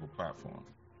stable platform.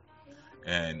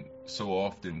 And so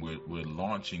often we're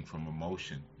launching from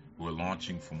emotion. We're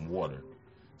launching from water.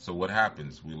 So what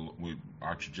happens?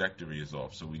 Our trajectory is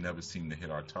off, so we never seem to hit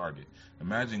our target.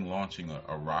 Imagine launching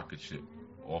a rocket ship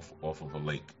off of a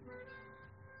lake.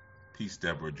 Peace,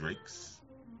 Deborah Drakes.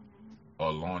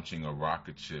 Or launching a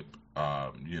rocket ship,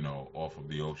 off of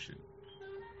the ocean.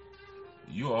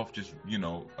 You're off just,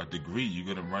 a degree. You're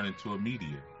going to run into a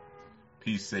meteor.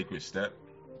 Peace, Sacred Step.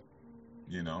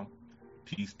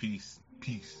 Peace, peace,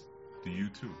 peace to you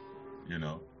too.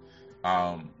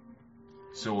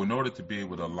 So in order to be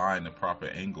able to align the proper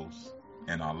angles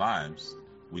in our lives,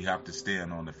 we have to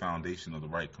stand on the foundation of the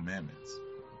right commandments.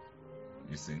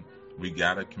 You see, we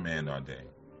got to command our day.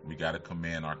 We got to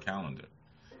command our calendar.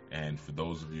 And for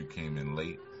those of you who came in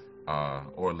late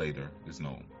or later, there's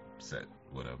no set,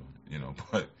 whatever,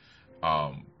 but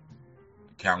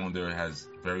calendar has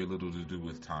very little to do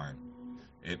with time.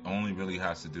 It only really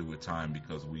has to do with time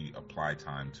because we apply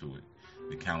time to it.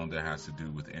 The calendar has to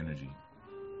do with energy.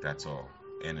 That's all,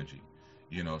 energy.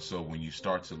 So when you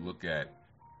start to look at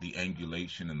the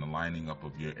angulation and the lining up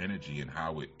of your energy and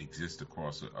how it exists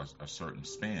across a certain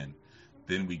span,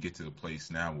 then we get to the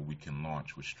place now where we can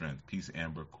launch with strength. Peace,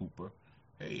 Amber Cooper.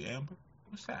 Hey, Amber,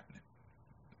 what's happening?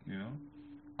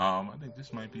 I think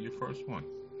this might be your first one.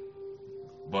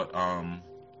 But,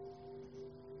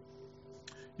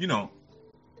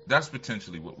 that's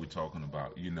potentially what we're talking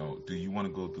about. Do you want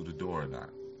to go through the door or not?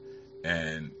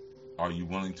 And are you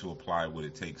willing to apply what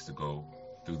it takes to go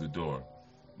through the door?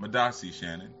 Madasi,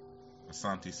 Shannon.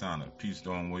 Asante Sana. Peace,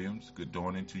 Dawn Williams. Good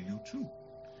dawning to you, too.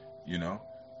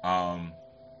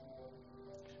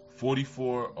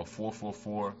 44 or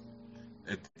 444,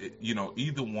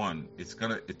 either one, it's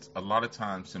a lot of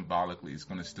times symbolically, it's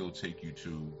gonna still take you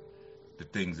to the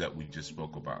things that we just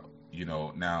spoke about.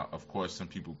 Now, of course, some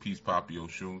people, peace, Papi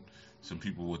Oshun, some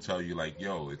people will tell you like,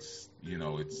 yo, it's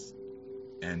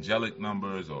angelic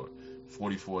numbers, or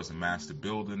 44 is a master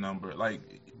builder number, like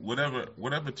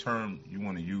whatever term you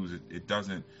want to use. It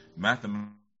doesn't,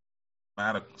 mathematically,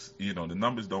 mathematics, the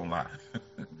numbers don't lie.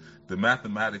 The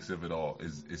mathematics of it all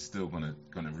is still gonna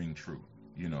ring true,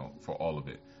 for all of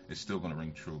it. It's still gonna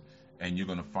ring true. And you're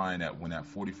gonna find that when that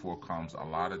 44 comes, a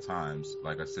lot of times,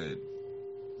 like I said,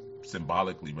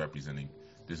 symbolically representing,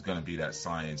 there's gonna be that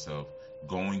science of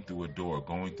going through a door,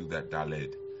 going through that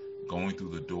daled, going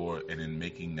through the door, and then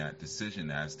making that decision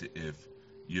as to if,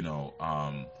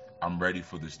 I'm ready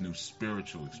for this new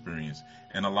spiritual experience.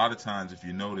 And a lot of times, if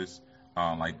you notice,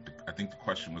 like I think the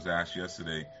question was asked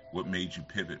yesterday, what made you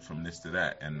pivot from this to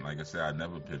that? And like I said, I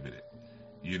never pivoted,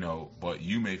 but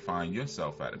you may find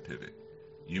yourself at a pivot.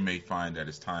 You may find that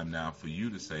it's time now for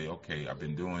you to say, okay, I've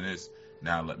been doing this.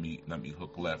 Now let me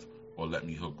hook left or let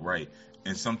me hook right.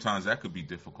 And sometimes that could be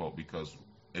difficult because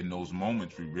in those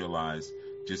moments we realize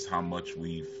just how much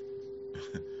we've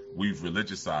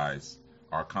religiousized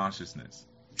our consciousness.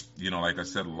 Like I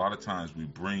said, a lot of times we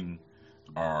bring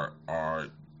our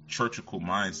churchical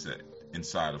mindset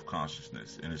inside of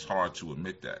consciousness, and it's hard to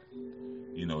admit that.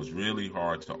 It's really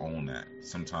hard to own that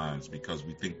sometimes because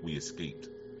we think we escaped,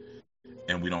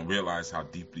 and we don't realize how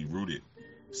deeply rooted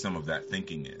some of that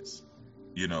thinking is.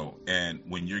 And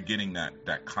when you're getting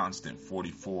that constant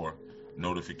 44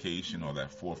 notification or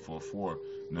that 444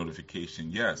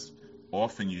 notification, yes,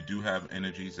 often you do have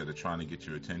energies that are trying to get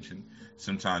your attention.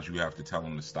 Sometimes you have to tell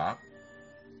them to stop,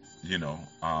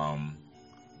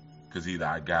 because either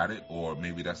I got it or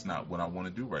maybe that's not what I want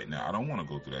to do right now. I don't want to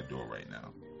go through that door right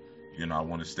now. I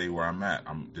want to stay where I'm at.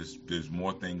 There's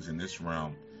more things in this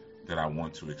realm that I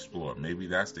want to explore. Maybe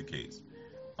that's the case.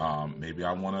 Maybe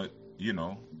I want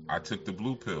to, I took the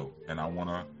blue pill and I want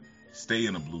to stay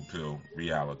in a blue pill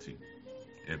reality.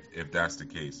 If that's the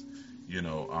case,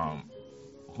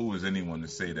 who is anyone to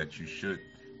say that you should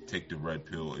take the red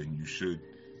pill and you should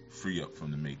free up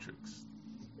from the matrix,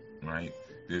 right?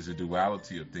 There's a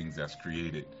duality of things that's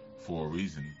created for a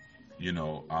reason,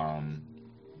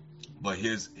 but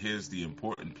here's the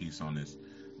important piece on this.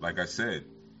 Like I said,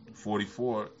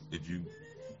 44, if you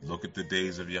look at the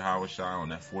days of Yahweh Shai on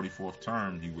that 44th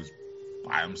term, he was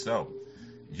by himself.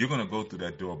 You're going to go through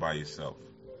that door by yourself.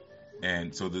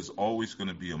 And so there's always going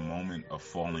to be a moment of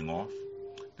falling off.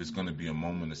 There's going to be a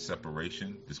moment of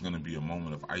separation. There's going to be a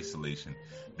moment of isolation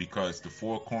because the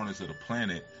four corners of the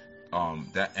planet,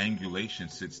 that angulation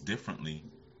sits differently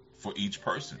for each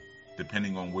person,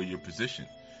 depending on where you're positioned.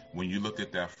 When you look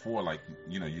at that four, like,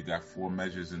 you got four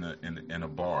measures in a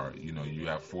bar, you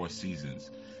have four seasons,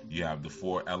 you have the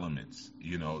four elements,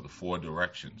 the four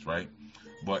directions, right?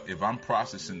 But if I'm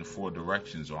processing the four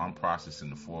directions or I'm processing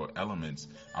the four elements,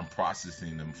 I'm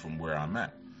processing them from where I'm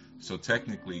at. So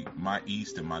technically, my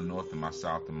east and my north and my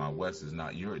south and my west is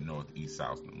not your north, east,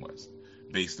 south, and west,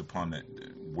 based upon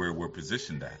where we're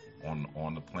positioned at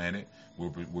on the planet,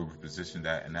 where we're positioned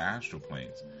at in the astral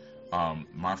planes.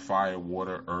 My fire,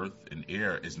 water, earth, and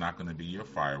air is not going to be your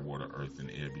fire, water, earth, and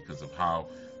air because of how,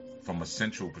 from a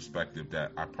central perspective,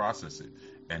 that I process it.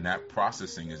 And that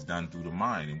processing is done through the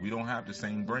mind. And we don't have the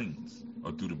same brains,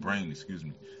 or through the brain, excuse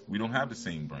me. We don't have the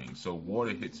same brain. So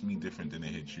water hits me different than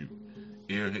it hits you.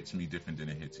 Air hits me different than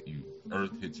it hits you.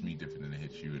 Earth hits me different than it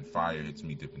hits you. And fire hits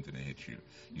me different than it hits you.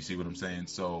 You see what I'm saying?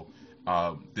 So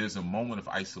there's a moment of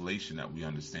isolation that we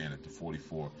understand at the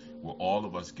 44 where all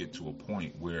of us get to a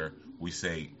point where we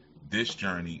say, this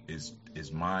journey is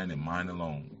mine and mine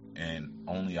alone. And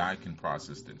only I can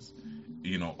process this.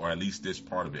 Or at least this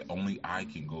part of it. Only I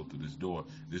can go through this door.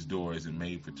 This door isn't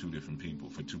made for two different people,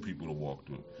 for two people to walk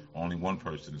through. Only one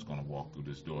person is going to walk through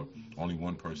this door. Only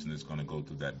one person is going to go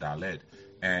through that daled.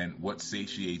 And what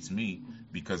satiates me,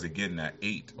 because again, that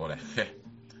 8 or the heh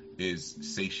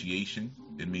is satiation.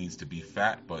 It means to be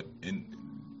fat, but in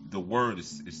the word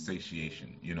is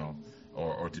satiation,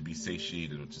 or to be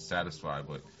satiated or to satisfy,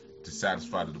 but to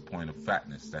satisfy to the point of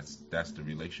fatness. That's the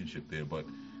relationship there. But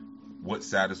what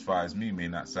satisfies me may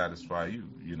not satisfy you.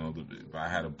 If I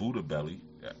had a Buddha belly,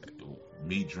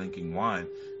 me drinking wine,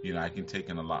 I can take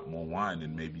in a lot more wine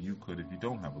than maybe you could if you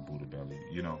don't have a Buddha belly,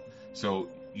 So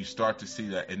you start to see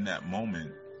that in that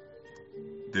moment,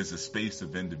 there's a space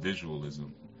of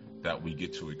individualism that we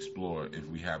get to explore if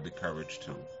we have the courage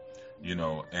to,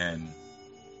 and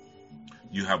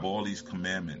you have all these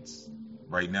commandments.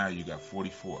 Right now you got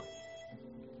 44.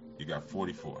 You got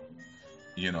 44.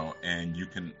 And you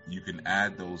can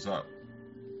add those up,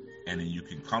 and then you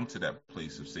can come to that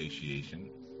place of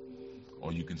satiation,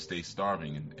 or you can stay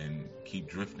starving and keep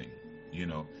drifting.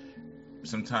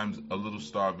 Sometimes a little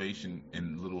starvation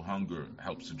and a little hunger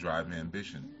helps to drive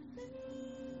ambition.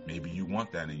 Maybe you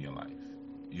want that in your life.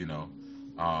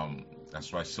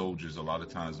 That's why soldiers a lot of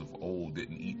times of old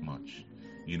didn't eat much.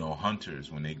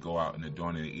 Hunters, when they go out in the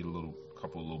dawn and they eat a little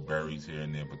couple little berries here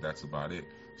and there, but that's about it.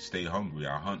 Stay hungry.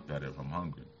 I hunt better if I'm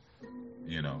hungry.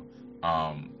 You know.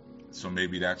 So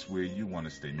maybe that's where you want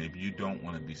to stay. Maybe you don't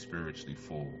want to be spiritually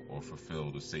full or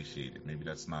fulfilled or satiated. Maybe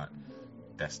that's not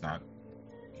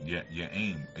your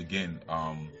aim. Again,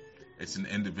 it's an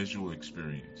individual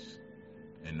experience,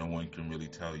 and no one can really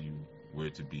tell you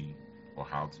where to be or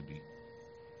how to be.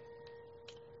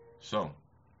 So,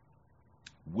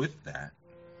 with that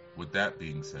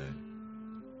being said,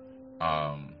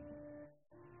 um,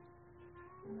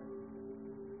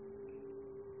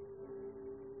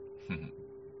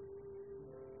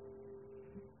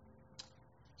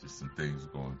 just some things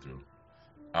going through.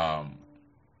 Um,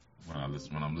 when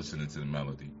I'm listening to the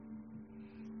melody.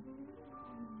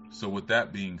 So, with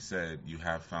that being said, you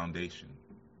have foundation.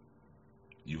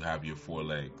 You have your four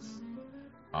legs.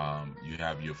 You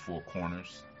have your four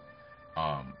corners.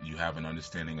 You have an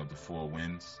understanding of the four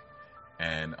winds.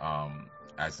 And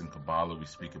as in Kabbalah, we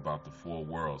speak about the four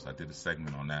worlds. I did a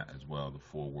segment on that as well, the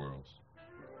four worlds.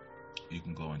 You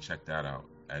can go and check that out,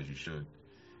 as you should.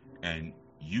 And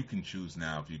you can choose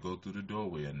now if you go through the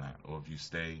doorway or not, or if you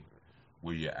stay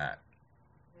where you're at.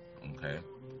 Okay?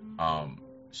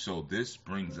 So this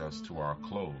brings us to our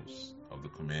close of the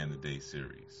Command the Day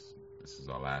series. This is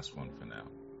our last one for now.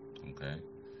 Okay?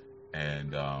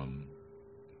 And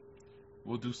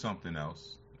we'll do something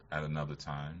else at another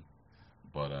time.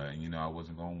 But, I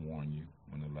wasn't going to warn you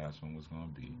when the last one was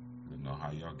going to be. You know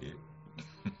how y'all get.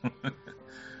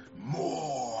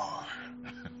 More.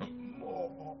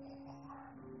 More.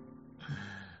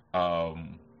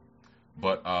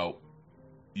 But I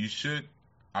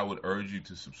would urge you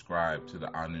to subscribe to the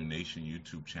Anu Nation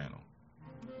YouTube channel.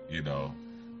 You're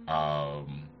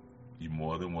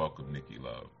more than welcome, Nikki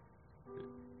Love.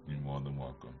 You're more than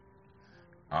welcome.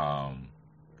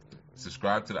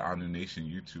 Subscribe to the Anu Nation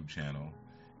YouTube channel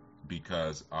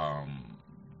because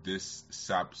this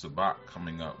Sabbat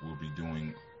coming up, we'll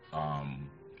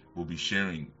be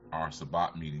sharing our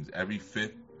Sabbat meetings every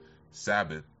fifth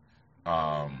Sabbath.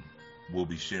 We'll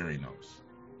be sharing those,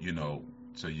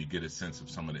 so you get a sense of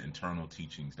some of the internal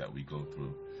teachings that we go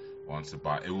through on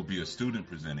Sabbat. It will be a student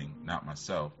presenting, not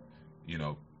myself.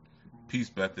 Peace,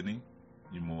 Bethany.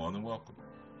 You're more than welcome.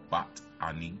 Bat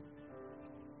Ani.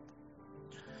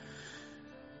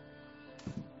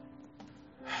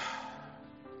 I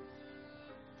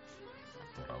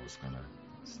thought I was gonna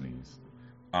sneeze.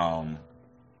 Bat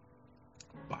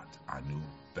Anu,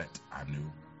 Bet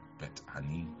Anu, Bet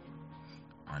Ani.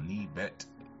 Ani Bet.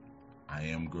 I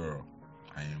am girl.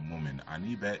 I am woman.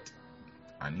 Ani Bet.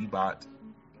 Ani Bat.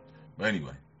 But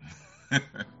anyway.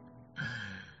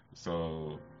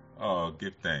 So,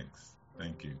 give thanks.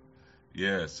 Thank you.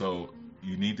 Yeah, so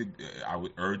I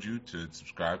would urge you to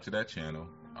subscribe to that channel.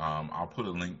 I'll put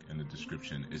a link in the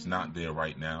description. It's not there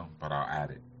right now, but I'll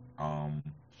add it.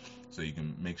 So you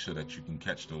can make sure that you can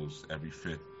catch those every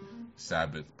fifth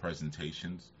Sabbath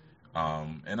presentations.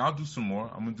 And I'll do some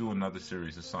more. I'm going to do another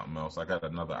series or something else. I got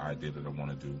another idea that I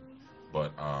want to do.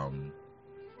 But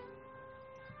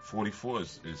 44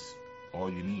 is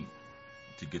all you need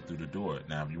to get through the door.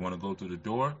 Now, if you want to go through the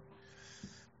door,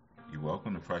 you're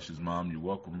welcome to Precious Mom. You're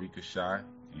welcome, Rika Shy.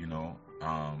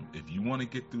 If you want to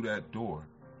get through that door,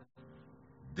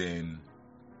 then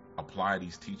apply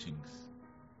these teachings.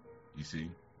 You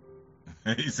see?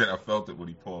 He said, I felt it when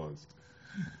he paused.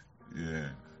 Yeah.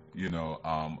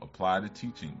 Apply the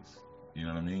teachings. You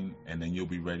know what I mean? And then you'll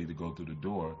be ready to go through the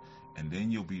door. And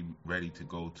then you'll be ready to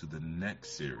go to the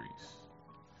next series.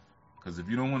 Because if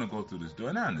you don't want to go through this door,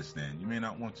 and I understand, you may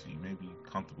not want to. You may be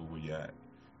comfortable where you're at.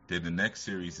 Then the next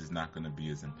series is not going to be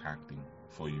as impacting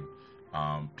for you.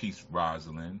 Peace,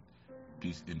 Rosalind.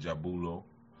 Peace, Injabulo.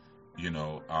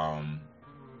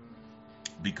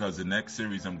 Because the next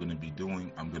series I'm going to be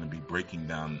doing, I'm going to be breaking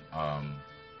down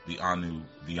the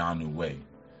Anu Way,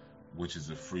 which is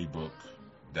a free book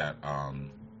that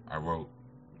I wrote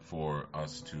for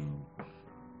us to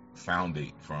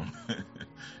foundate from.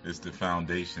 It's the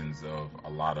foundations of a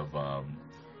lot of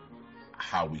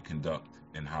how we conduct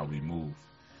and how we move.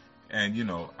 And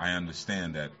I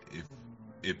understand that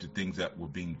if the things that were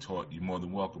being taught, you're more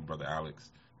than welcome, Brother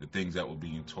Alex. The things that were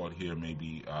being taught here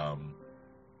maybe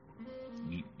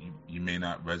you may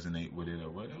not resonate with it or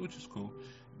whatever, which is cool.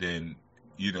 Then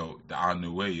the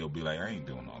Anu Way, you'll be like, I ain't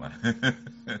doing all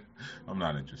that. I'm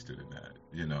not interested in that.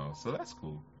 So that's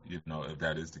cool. If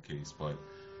that is the case. But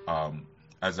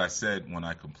as I said when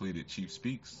I completed Chief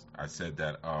Speaks, I said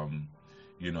that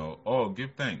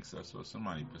give thanks. I saw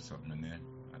somebody put something in there.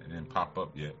 It didn't pop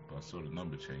up yet, but I saw the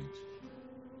number change.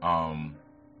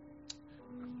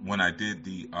 When I did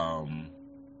the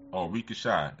Rika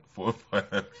Shy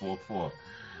 444.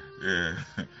 Yeah.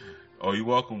 Oh, you're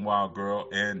welcome, Wild Girl,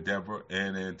 and Deborah,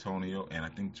 and Antonio, and I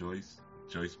think Joyce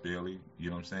Bailey. You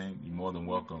know what I'm saying? You're more than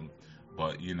welcome.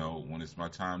 But when it's my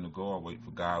time to go, I wait for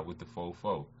God with the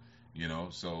fofo.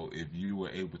 So if you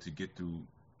were able to get through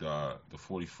the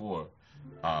 44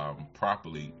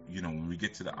 properly, when we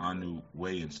get to the Anu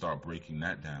way and start breaking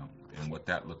that down and what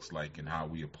that looks like and how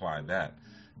we apply that,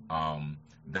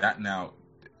 that now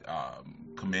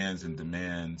commands and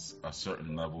demands a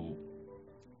certain level,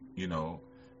 you know,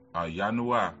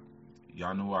 Yanua,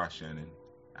 Yanua, Shannon,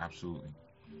 absolutely.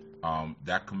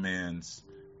 That commands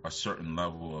a certain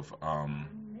level of,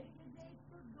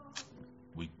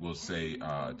 we will say,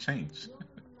 change.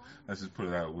 Let's just put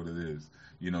it out what it is.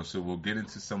 So we'll get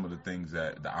into some of the things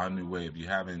that the Omni Way, if you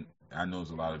haven't, I know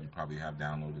a lot of you probably have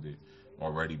downloaded it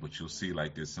already, but you'll see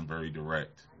like there's some very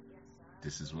direct.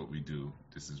 This is what we do.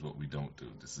 This is what we don't do.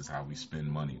 This is how we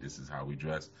spend money. This is how we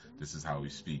dress. This is how we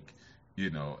speak.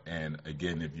 And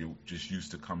again, if you're just used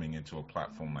to coming into a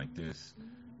platform like this,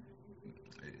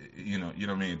 you know what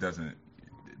I mean? It doesn't,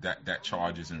 that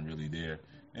charge isn't really there.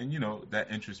 And, that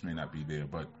interest may not be there.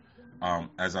 But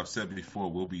as I've said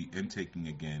before, we'll be intaking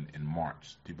again in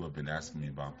March. People have been asking me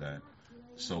about that.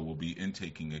 So we'll be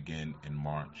intaking again in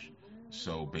March.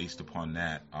 So based upon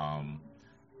that,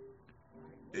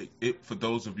 for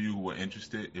those of you who are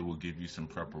interested, it will give you some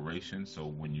preparation. So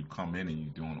when you come in and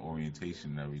you're doing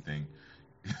orientation and everything,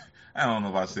 I don't know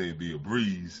if I say it'd be a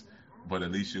breeze, but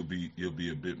at least you'll be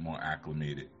a bit more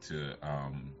acclimated to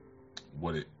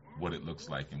what it looks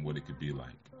like and what it could be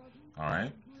like. All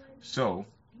right. So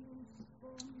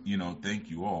thank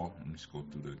you all. Let me just go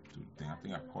through the thing. I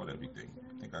think I caught everything.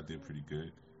 I think I did pretty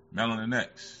good. Melanin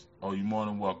X. Oh, you're more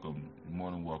than welcome. You're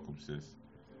more than welcome, sis.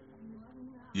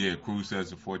 Yeah, Cruz says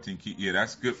the 14 key. Yeah,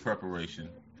 that's good preparation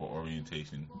for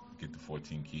orientation. Get the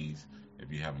 14 keys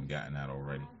if you haven't gotten that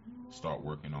already. Start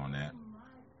working on that.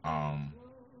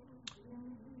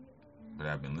 But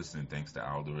I've been listening thanks to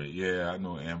Alderay. Yeah, I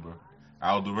know Amber.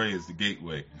 Alderay is the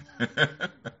gateway.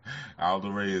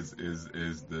 Alderay is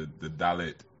the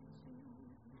Dalit.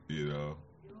 Yeah,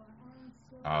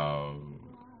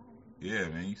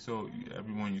 man.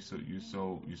 Everyone. You're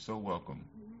so welcome.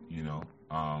 You're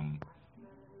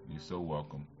so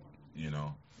welcome. You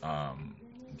know,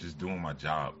 just doing my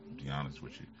job. To be honest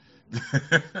with you.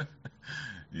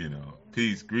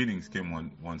 Peace, greetings, Kim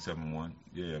 171.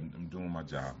 Yeah, I'm doing my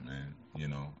job, man.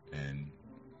 And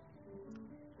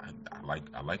I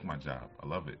like my job. I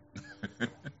love it.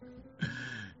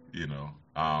 you know,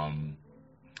 um,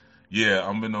 yeah.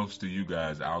 Unbeknownst to you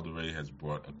guys, Alderay has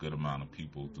brought a good amount of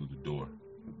people through the door.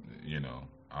 You know,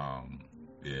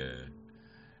 yeah,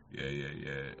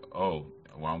 yeah. Oh,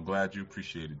 well, I'm glad you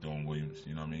appreciated Dawn Williams.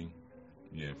 You know what I mean?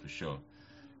 Yeah, for sure.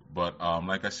 But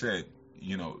like I said,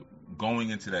 going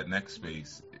into that next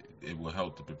space, it will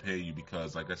help to prepare you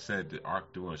because, like I said, the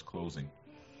arc door is closing,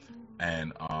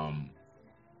 and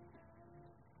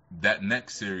that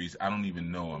next series, I don't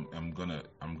even know. I'm gonna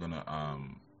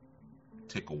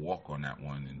take a walk on that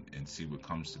one and see what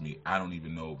comes to me. I don't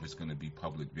even know if it's gonna be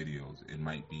public videos. It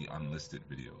might be unlisted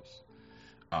videos.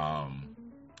 Um,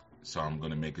 so I'm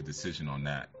gonna make a decision on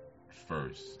that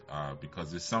first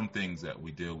because there's some things that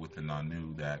we deal with in our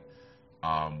new that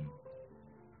um,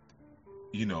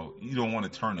 you don't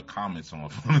want to turn the comments on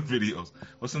from the videos.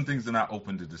 But some things are not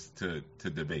open to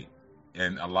debate.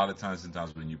 And a lot of times,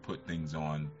 sometimes when you put things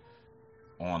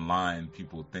online,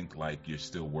 people think like you're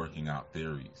still working out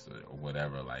theories or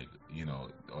whatever, like,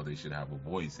 or they should have a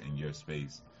voice in your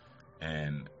space.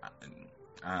 And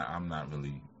I'm not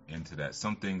really into that.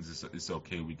 Some things it's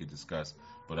okay, we could discuss,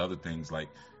 but other things like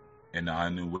in the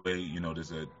new way,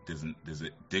 there's a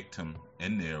dictum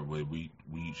in there where we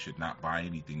should not buy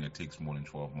anything that takes more than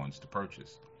 12 months to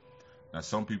purchase. Now,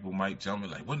 some people might jump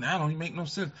in like, well, now don't even make no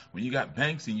sense. When you got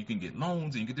banks and you can get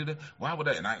loans and you can do that, why would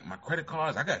I? And my credit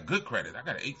cards, I got good credit. I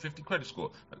got an 850 credit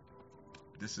score.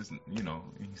 This isn't,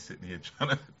 he's sitting here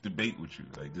trying to debate with you.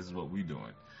 Like, this is what we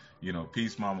doing.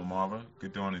 Peace, Mama Marva.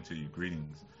 Good dawning to you.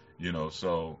 Greetings.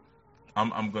 So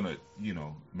I'm gonna,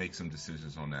 make some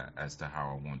decisions on that as to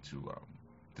how I want to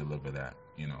deliver that.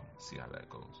 See how that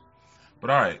goes. But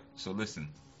all right. So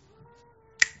listen,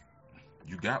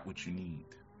 you got what you need.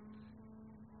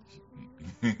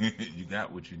 You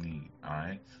got what you need. All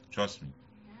right. Trust me.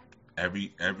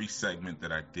 Every segment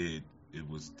that I did, it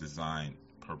was designed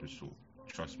purposeful.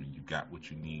 Trust me. You got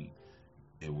what you need.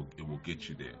 It will get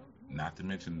you there. Not to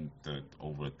mention the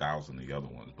over 1,000 of the other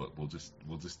ones, but we'll just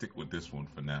stick with this one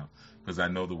for now because I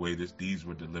know the way these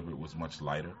were delivered was much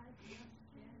lighter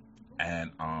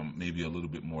and maybe a little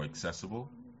bit more accessible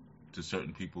to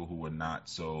certain people who are not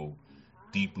so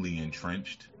deeply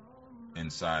entrenched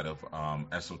inside of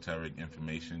esoteric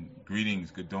information.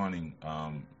 Greetings, good dawning,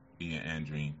 Ian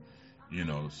Andreen.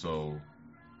 So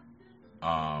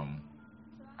I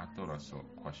thought I saw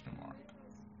a question mark.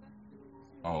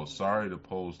 Oh, sorry to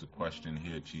pose the question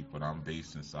here, Chief, but I'm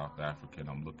based in South Africa and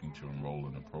I'm looking to enroll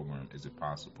in a program. Is it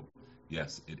possible?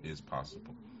 Yes, it is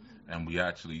possible. And we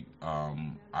actually, I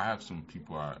have some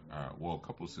people, well, a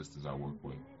couple of sisters I work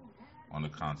with on the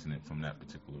continent from that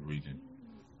particular region.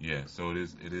 Yeah, so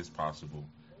it is possible.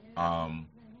 Um,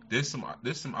 there's some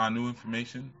new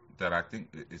information that I think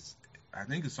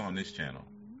it's on this channel.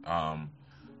 Um,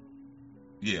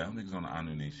 yeah, I think it's on the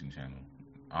Anu Nation channel.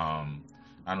 Um,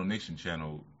 Anu Nation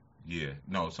channel, yeah,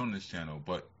 no, it's on this channel.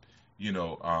 But you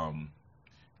know,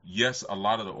 yes, a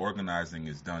lot of the organizing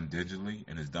is done digitally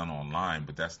and is done online,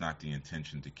 but that's not the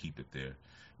intention to keep it there,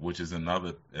 which is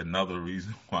another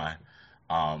reason why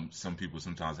some people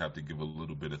sometimes have to give a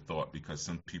little bit of thought because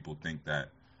some people think that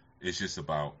it's just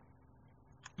about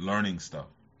learning stuff.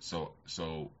 So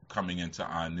coming into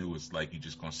Anu, it's like you're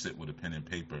just gonna sit with a pen and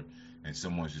paper, and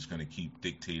someone's just gonna keep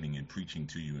dictating and preaching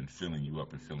to you and filling you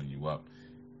up and filling you up.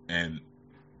 And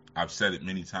I've said it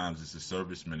many times. It's a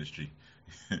service ministry,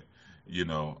 you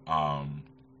know.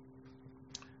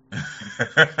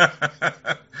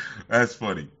 That's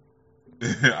funny.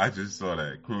 I just saw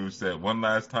that. Cruz said one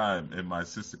last time in my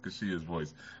sister Kashia's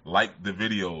voice, like the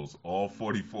videos, all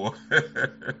 44.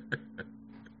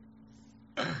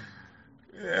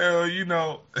 Yeah,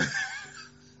 y'all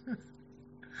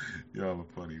are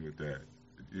funny with that.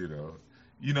 You know,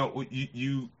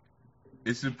 you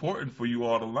it's important for you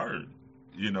all to learn.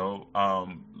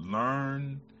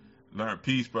 Learn.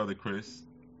 Peace, brother Chris.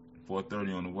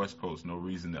 4:30 on the West Coast. No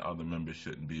reason the other members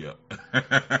shouldn't be up.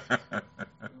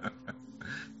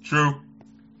 True,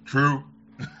 true.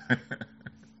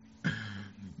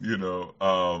 you know,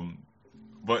 um,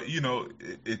 but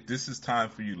this is time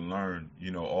for you to learn.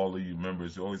 All of you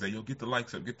members always say, "Yo, get the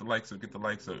likes up, get the likes up, get the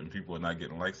likes up," and people are not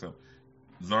getting likes up.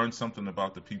 Learn something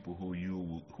about the people who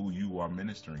you are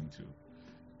ministering to.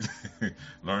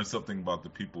 Learn something about the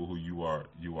people who you are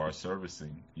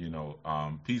servicing.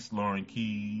 Peace, Lauren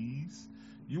Keys.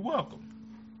 You're welcome.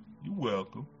 You're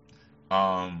welcome.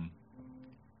 Um,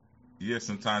 yeah,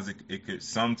 sometimes it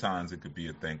could be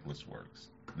a thankless works.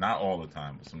 Not all the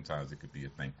time, but sometimes it could be a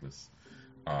thankless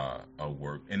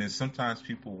work. And then sometimes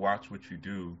people watch what you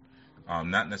do,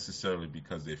 not necessarily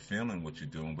because they're feeling what you're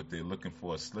doing, but they're looking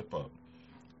for a slip up.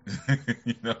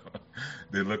 you know,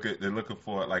 they're looking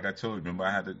for, like I told you. Remember,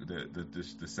 I had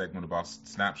the segment about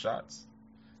snapshots.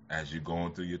 As you're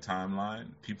going through your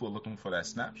timeline, people are looking for that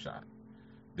snapshot.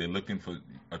 They're looking for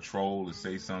a troll to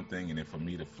say something, and then for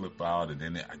me to flip out, and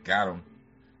then I got them,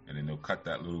 and then they'll cut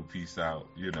that little piece out.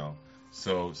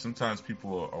 So sometimes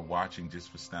people are watching just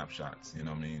for snapshots. You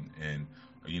know what I mean? And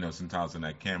sometimes when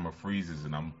that camera freezes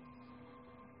and I'm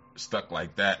stuck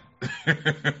like that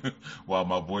while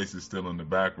my voice is still in the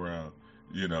background.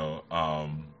 You know,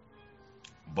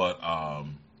 but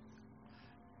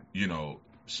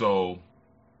so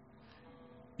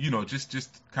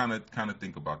just kind of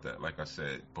think about that, like I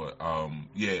said. But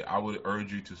yeah, I would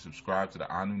urge you to subscribe to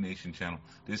the Anu Nation channel.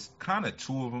 There's kind of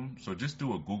two of them, so just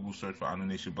do a Google search for Anu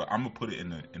Nation. But I'm gonna put it in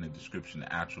the description.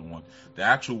 The actual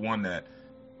one that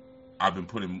I've been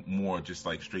putting more just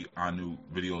like straight Anu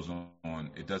videos on.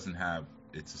 It doesn't have.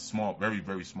 It's a small, very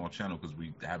very small channel because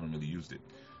we haven't really used it.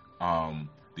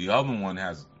 The other one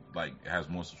has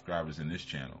more subscribers than this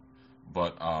channel,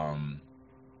 but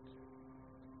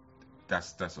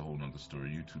that's a whole nother story.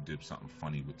 YouTube did something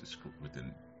funny with the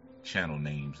channel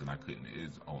names, and I couldn't.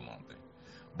 It's a whole long thing.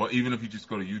 But even if you just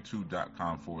go to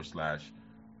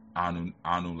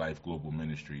youtube.com/Anu Life Global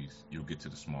Ministries, you'll get to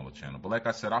the smaller channel. But like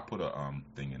I said, I put a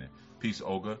thing in it. Peace,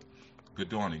 Olga. Good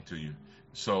dawning to you.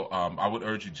 So I would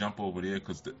urge you jump over there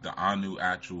because the Anu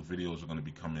actual videos are going to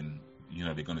be coming.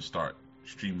 They're going to start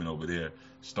streaming over there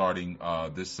starting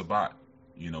this Sabbat.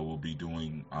 We'll be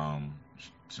doing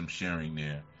some sharing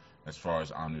there as far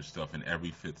as Anu stuff. And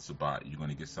every fifth Sabbat, you're going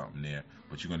to get something there,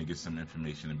 but you're going to get some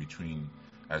information in between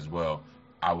as well.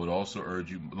 I would also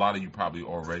urge you. A lot of you probably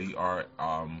already are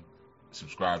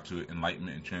subscribed to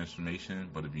Enlightenment and Transformation,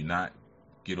 but if you're not,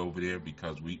 get over there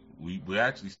because we're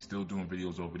actually still doing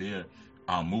videos over there,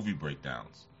 movie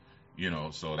breakdowns.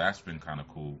 So that's been kind of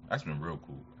cool. That's been real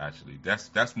cool, actually.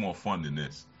 That's more fun than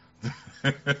this.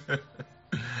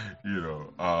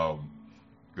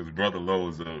 Because Brother Lowe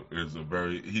is a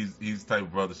very he's the type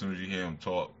of brother. As soon as you hear him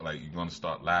talk, like you're gonna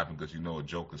start laughing because you know a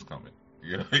joke is coming.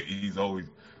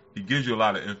 He gives you a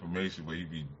lot of information, but he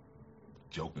be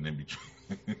joking in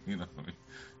between.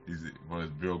 He's one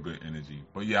of real good energy.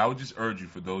 But yeah, I would just urge you,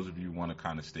 for those of you who want to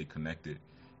kind of stay connected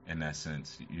in that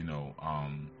sense,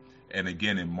 and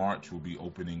again in March we'll be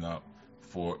opening up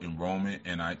for enrollment,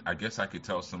 and I guess I could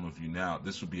tell some of you now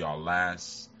this will be our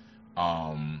last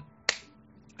um,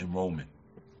 enrollment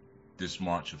this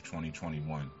March of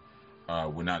 2021.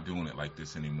 We're not doing it like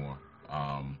this anymore,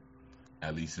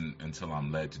 at least until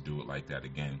I'm led to do it like that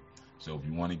again. So if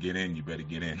you want to get in, you better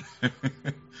get in.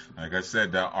 Like I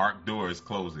said, that ARC door is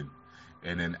closing.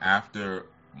 And then after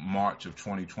March of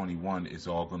 2021, it's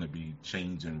all going to be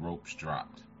chains and ropes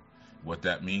dropped. What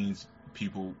that means,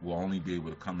 people will only be able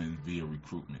to come in via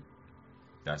recruitment.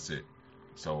 That's it.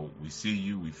 So we see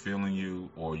you, we feeling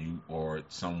you, or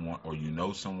someone, or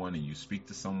someone, and you speak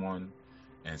to someone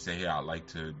and say, hey, I'd like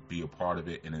to be a part of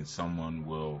it, and then someone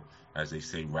will, as they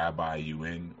say, rabbi you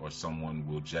in, or someone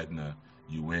will jegna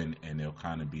you in, and they'll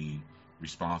kind of be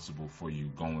responsible for you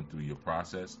going through your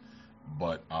process.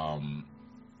 But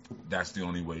that's the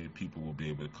only way people will be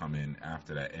able to come in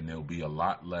after that, and there'll be a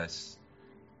lot less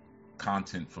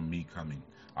content from me coming.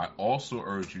 I also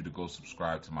urge you to go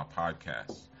subscribe to my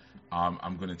podcast.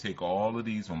 I'm going to take all of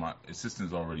these. Well, my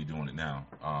assistant's already doing it now.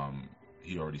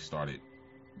 He already started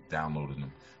downloading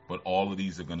them. But all of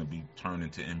these are going to be turned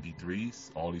into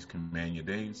MP3s, all these Command Your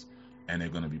Days, and they're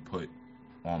going to be put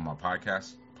on my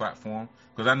podcast platform.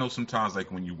 Because I know sometimes,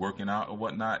 like when you're working out or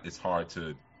whatnot, it's hard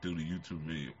to do the YouTube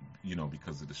video,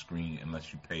 because of the screen,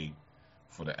 unless you pay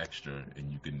for the extra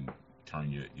and you can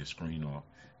turn your screen off.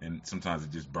 And sometimes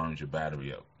it just burns your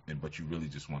battery up, but you really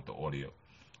just want the audio.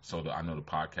 So I know the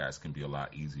podcast can be a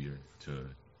lot easier to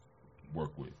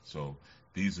work with. So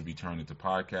these will be turned into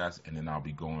podcasts, and then I'll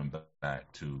be going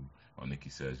back to, Nikki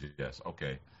says yes.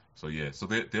 Okay. So yeah, so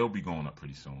they'll be going up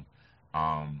pretty soon.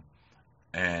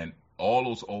 And all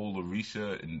those old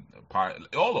Orisha and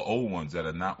all the old ones that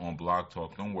are not on Blog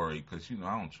Talk, don't worry, because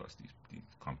I don't trust these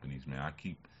companies, man. I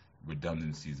keep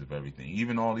redundancies of everything.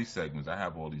 Even all these segments, I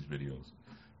have all these videos.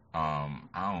 I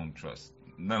don't trust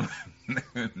none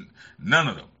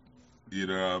of them. You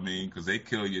know what I mean? Because they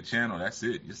kill your channel, that's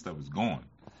it. Your stuff is gone.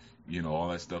 All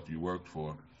that stuff you worked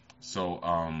for. So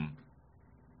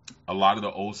a lot of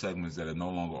the old segments that are no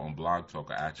longer on Blog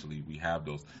Talk are actually, we have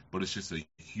those, but it's just a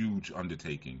huge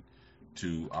undertaking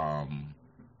to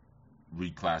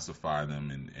reclassify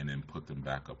them and then put them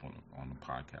back up on the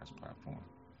podcast platform.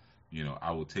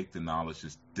 I will take the knowledge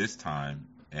just this time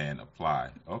and apply.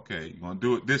 Okay, you're going to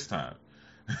do it this time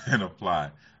and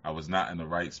apply. I was not in the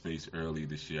right space early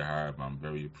this year, however, I'm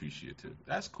very appreciative.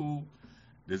 That's cool.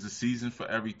 There's a season for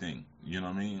everything, you know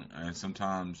what I mean? And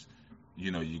sometimes,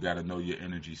 you got to know your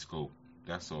energy scope.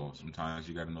 That's all. Sometimes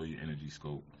you got to know your energy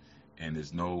scope. And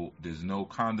there's no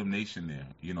condemnation there.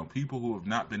 People who have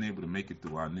not been able to make it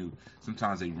through, I knew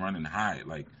sometimes they run and hide.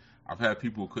 Like, I've had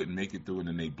people who couldn't make it through and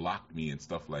then they blocked me and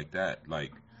stuff like that.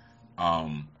 Like,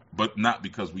 but not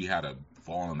because we had a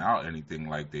falling out or anything.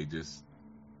 Like, they just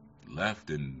left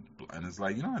and it's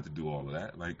like, you don't have to do all of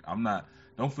that. Like,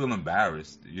 don't feel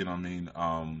embarrassed. You know what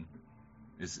I mean?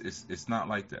 It's not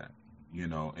like that,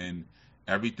 and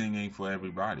everything ain't for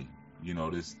everybody.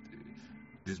 There's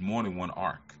more than one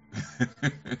arc.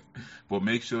 But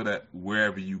make sure that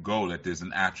wherever you go, that there's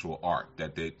an actual arc,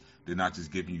 that they're not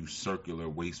just giving you circular,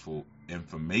 wasteful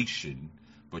information,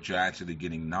 but you're actually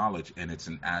getting knowledge, and it's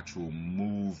an actual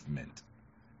movement.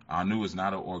 Anu is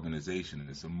not an organization,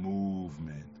 it's a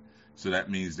movement. So that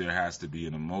means there has to be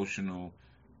an emotional,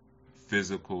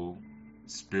 physical,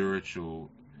 spiritual,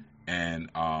 and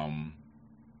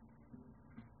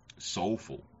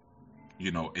soulful,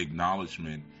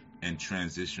 acknowledgement and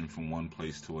transition from one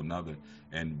place to another,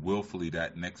 and willfully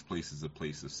that next place is a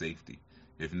place of safety.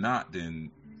 If not,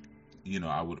 then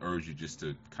I would urge you just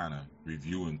to kind of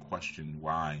review and question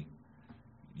why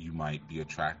you might be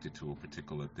attracted to a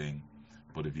particular thing.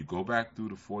 But if you go back through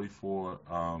the 44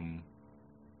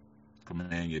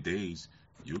 Command Your Days,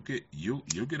 you'll get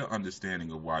an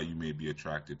understanding of why you may be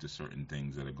attracted to certain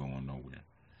things that are going nowhere,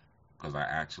 because I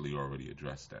actually already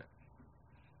addressed that.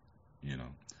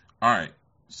 All right.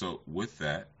 So with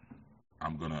that,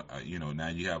 I'm gonna, now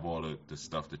you have all the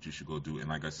stuff that you should go do. And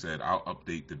like I said, I'll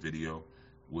update the video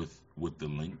with the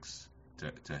links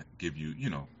to give you,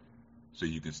 so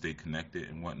you can stay connected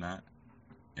and whatnot.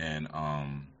 And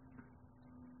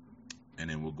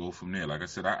then we'll go from there. Like I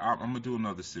said, I'm gonna do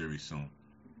another series soon.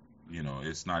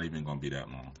 It's not even gonna be that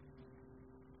long.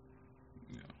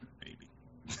 Maybe.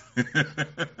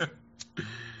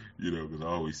 Because I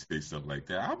always say stuff like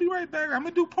that. I'll be right back. I'm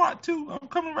gonna do part 2. I'm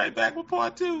coming right back with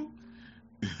part 2.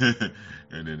 And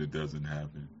then it doesn't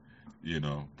happen.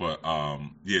 But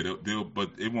but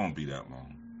it won't be that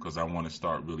long, because I want to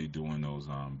start really doing those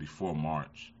before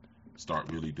March.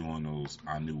 Start really doing those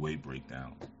Anu weight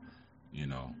breakdowns.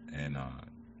 And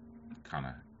kind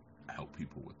of help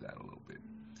people with that a little bit.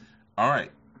 All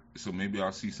right. So maybe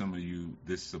I'll see some of you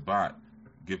this Sabbat.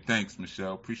 Give thanks,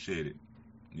 Michelle. Appreciate it.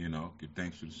 Give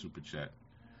thanks for the super chat.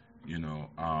 And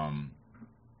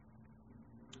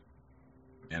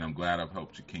I'm glad I've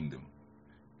helped your kingdom.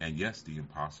 And yes, the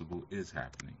impossible is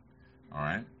happening. All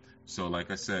right. So like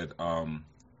I said,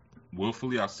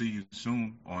 willfully, I'll see you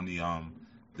soon on the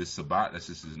this Sabbat. That's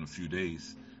just in a few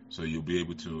days. So you'll be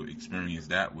able to experience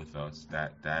that with us.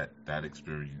 That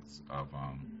experience of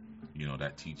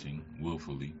that teaching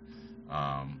willfully.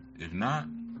 If not,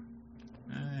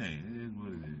 hey, it is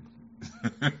what it is.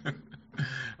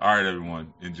 All right,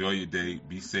 everyone. Enjoy your day.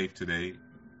 Be safe today.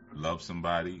 Love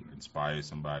somebody, inspire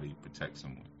somebody, protect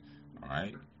someone. All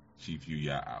right? Chief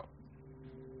Yuya out.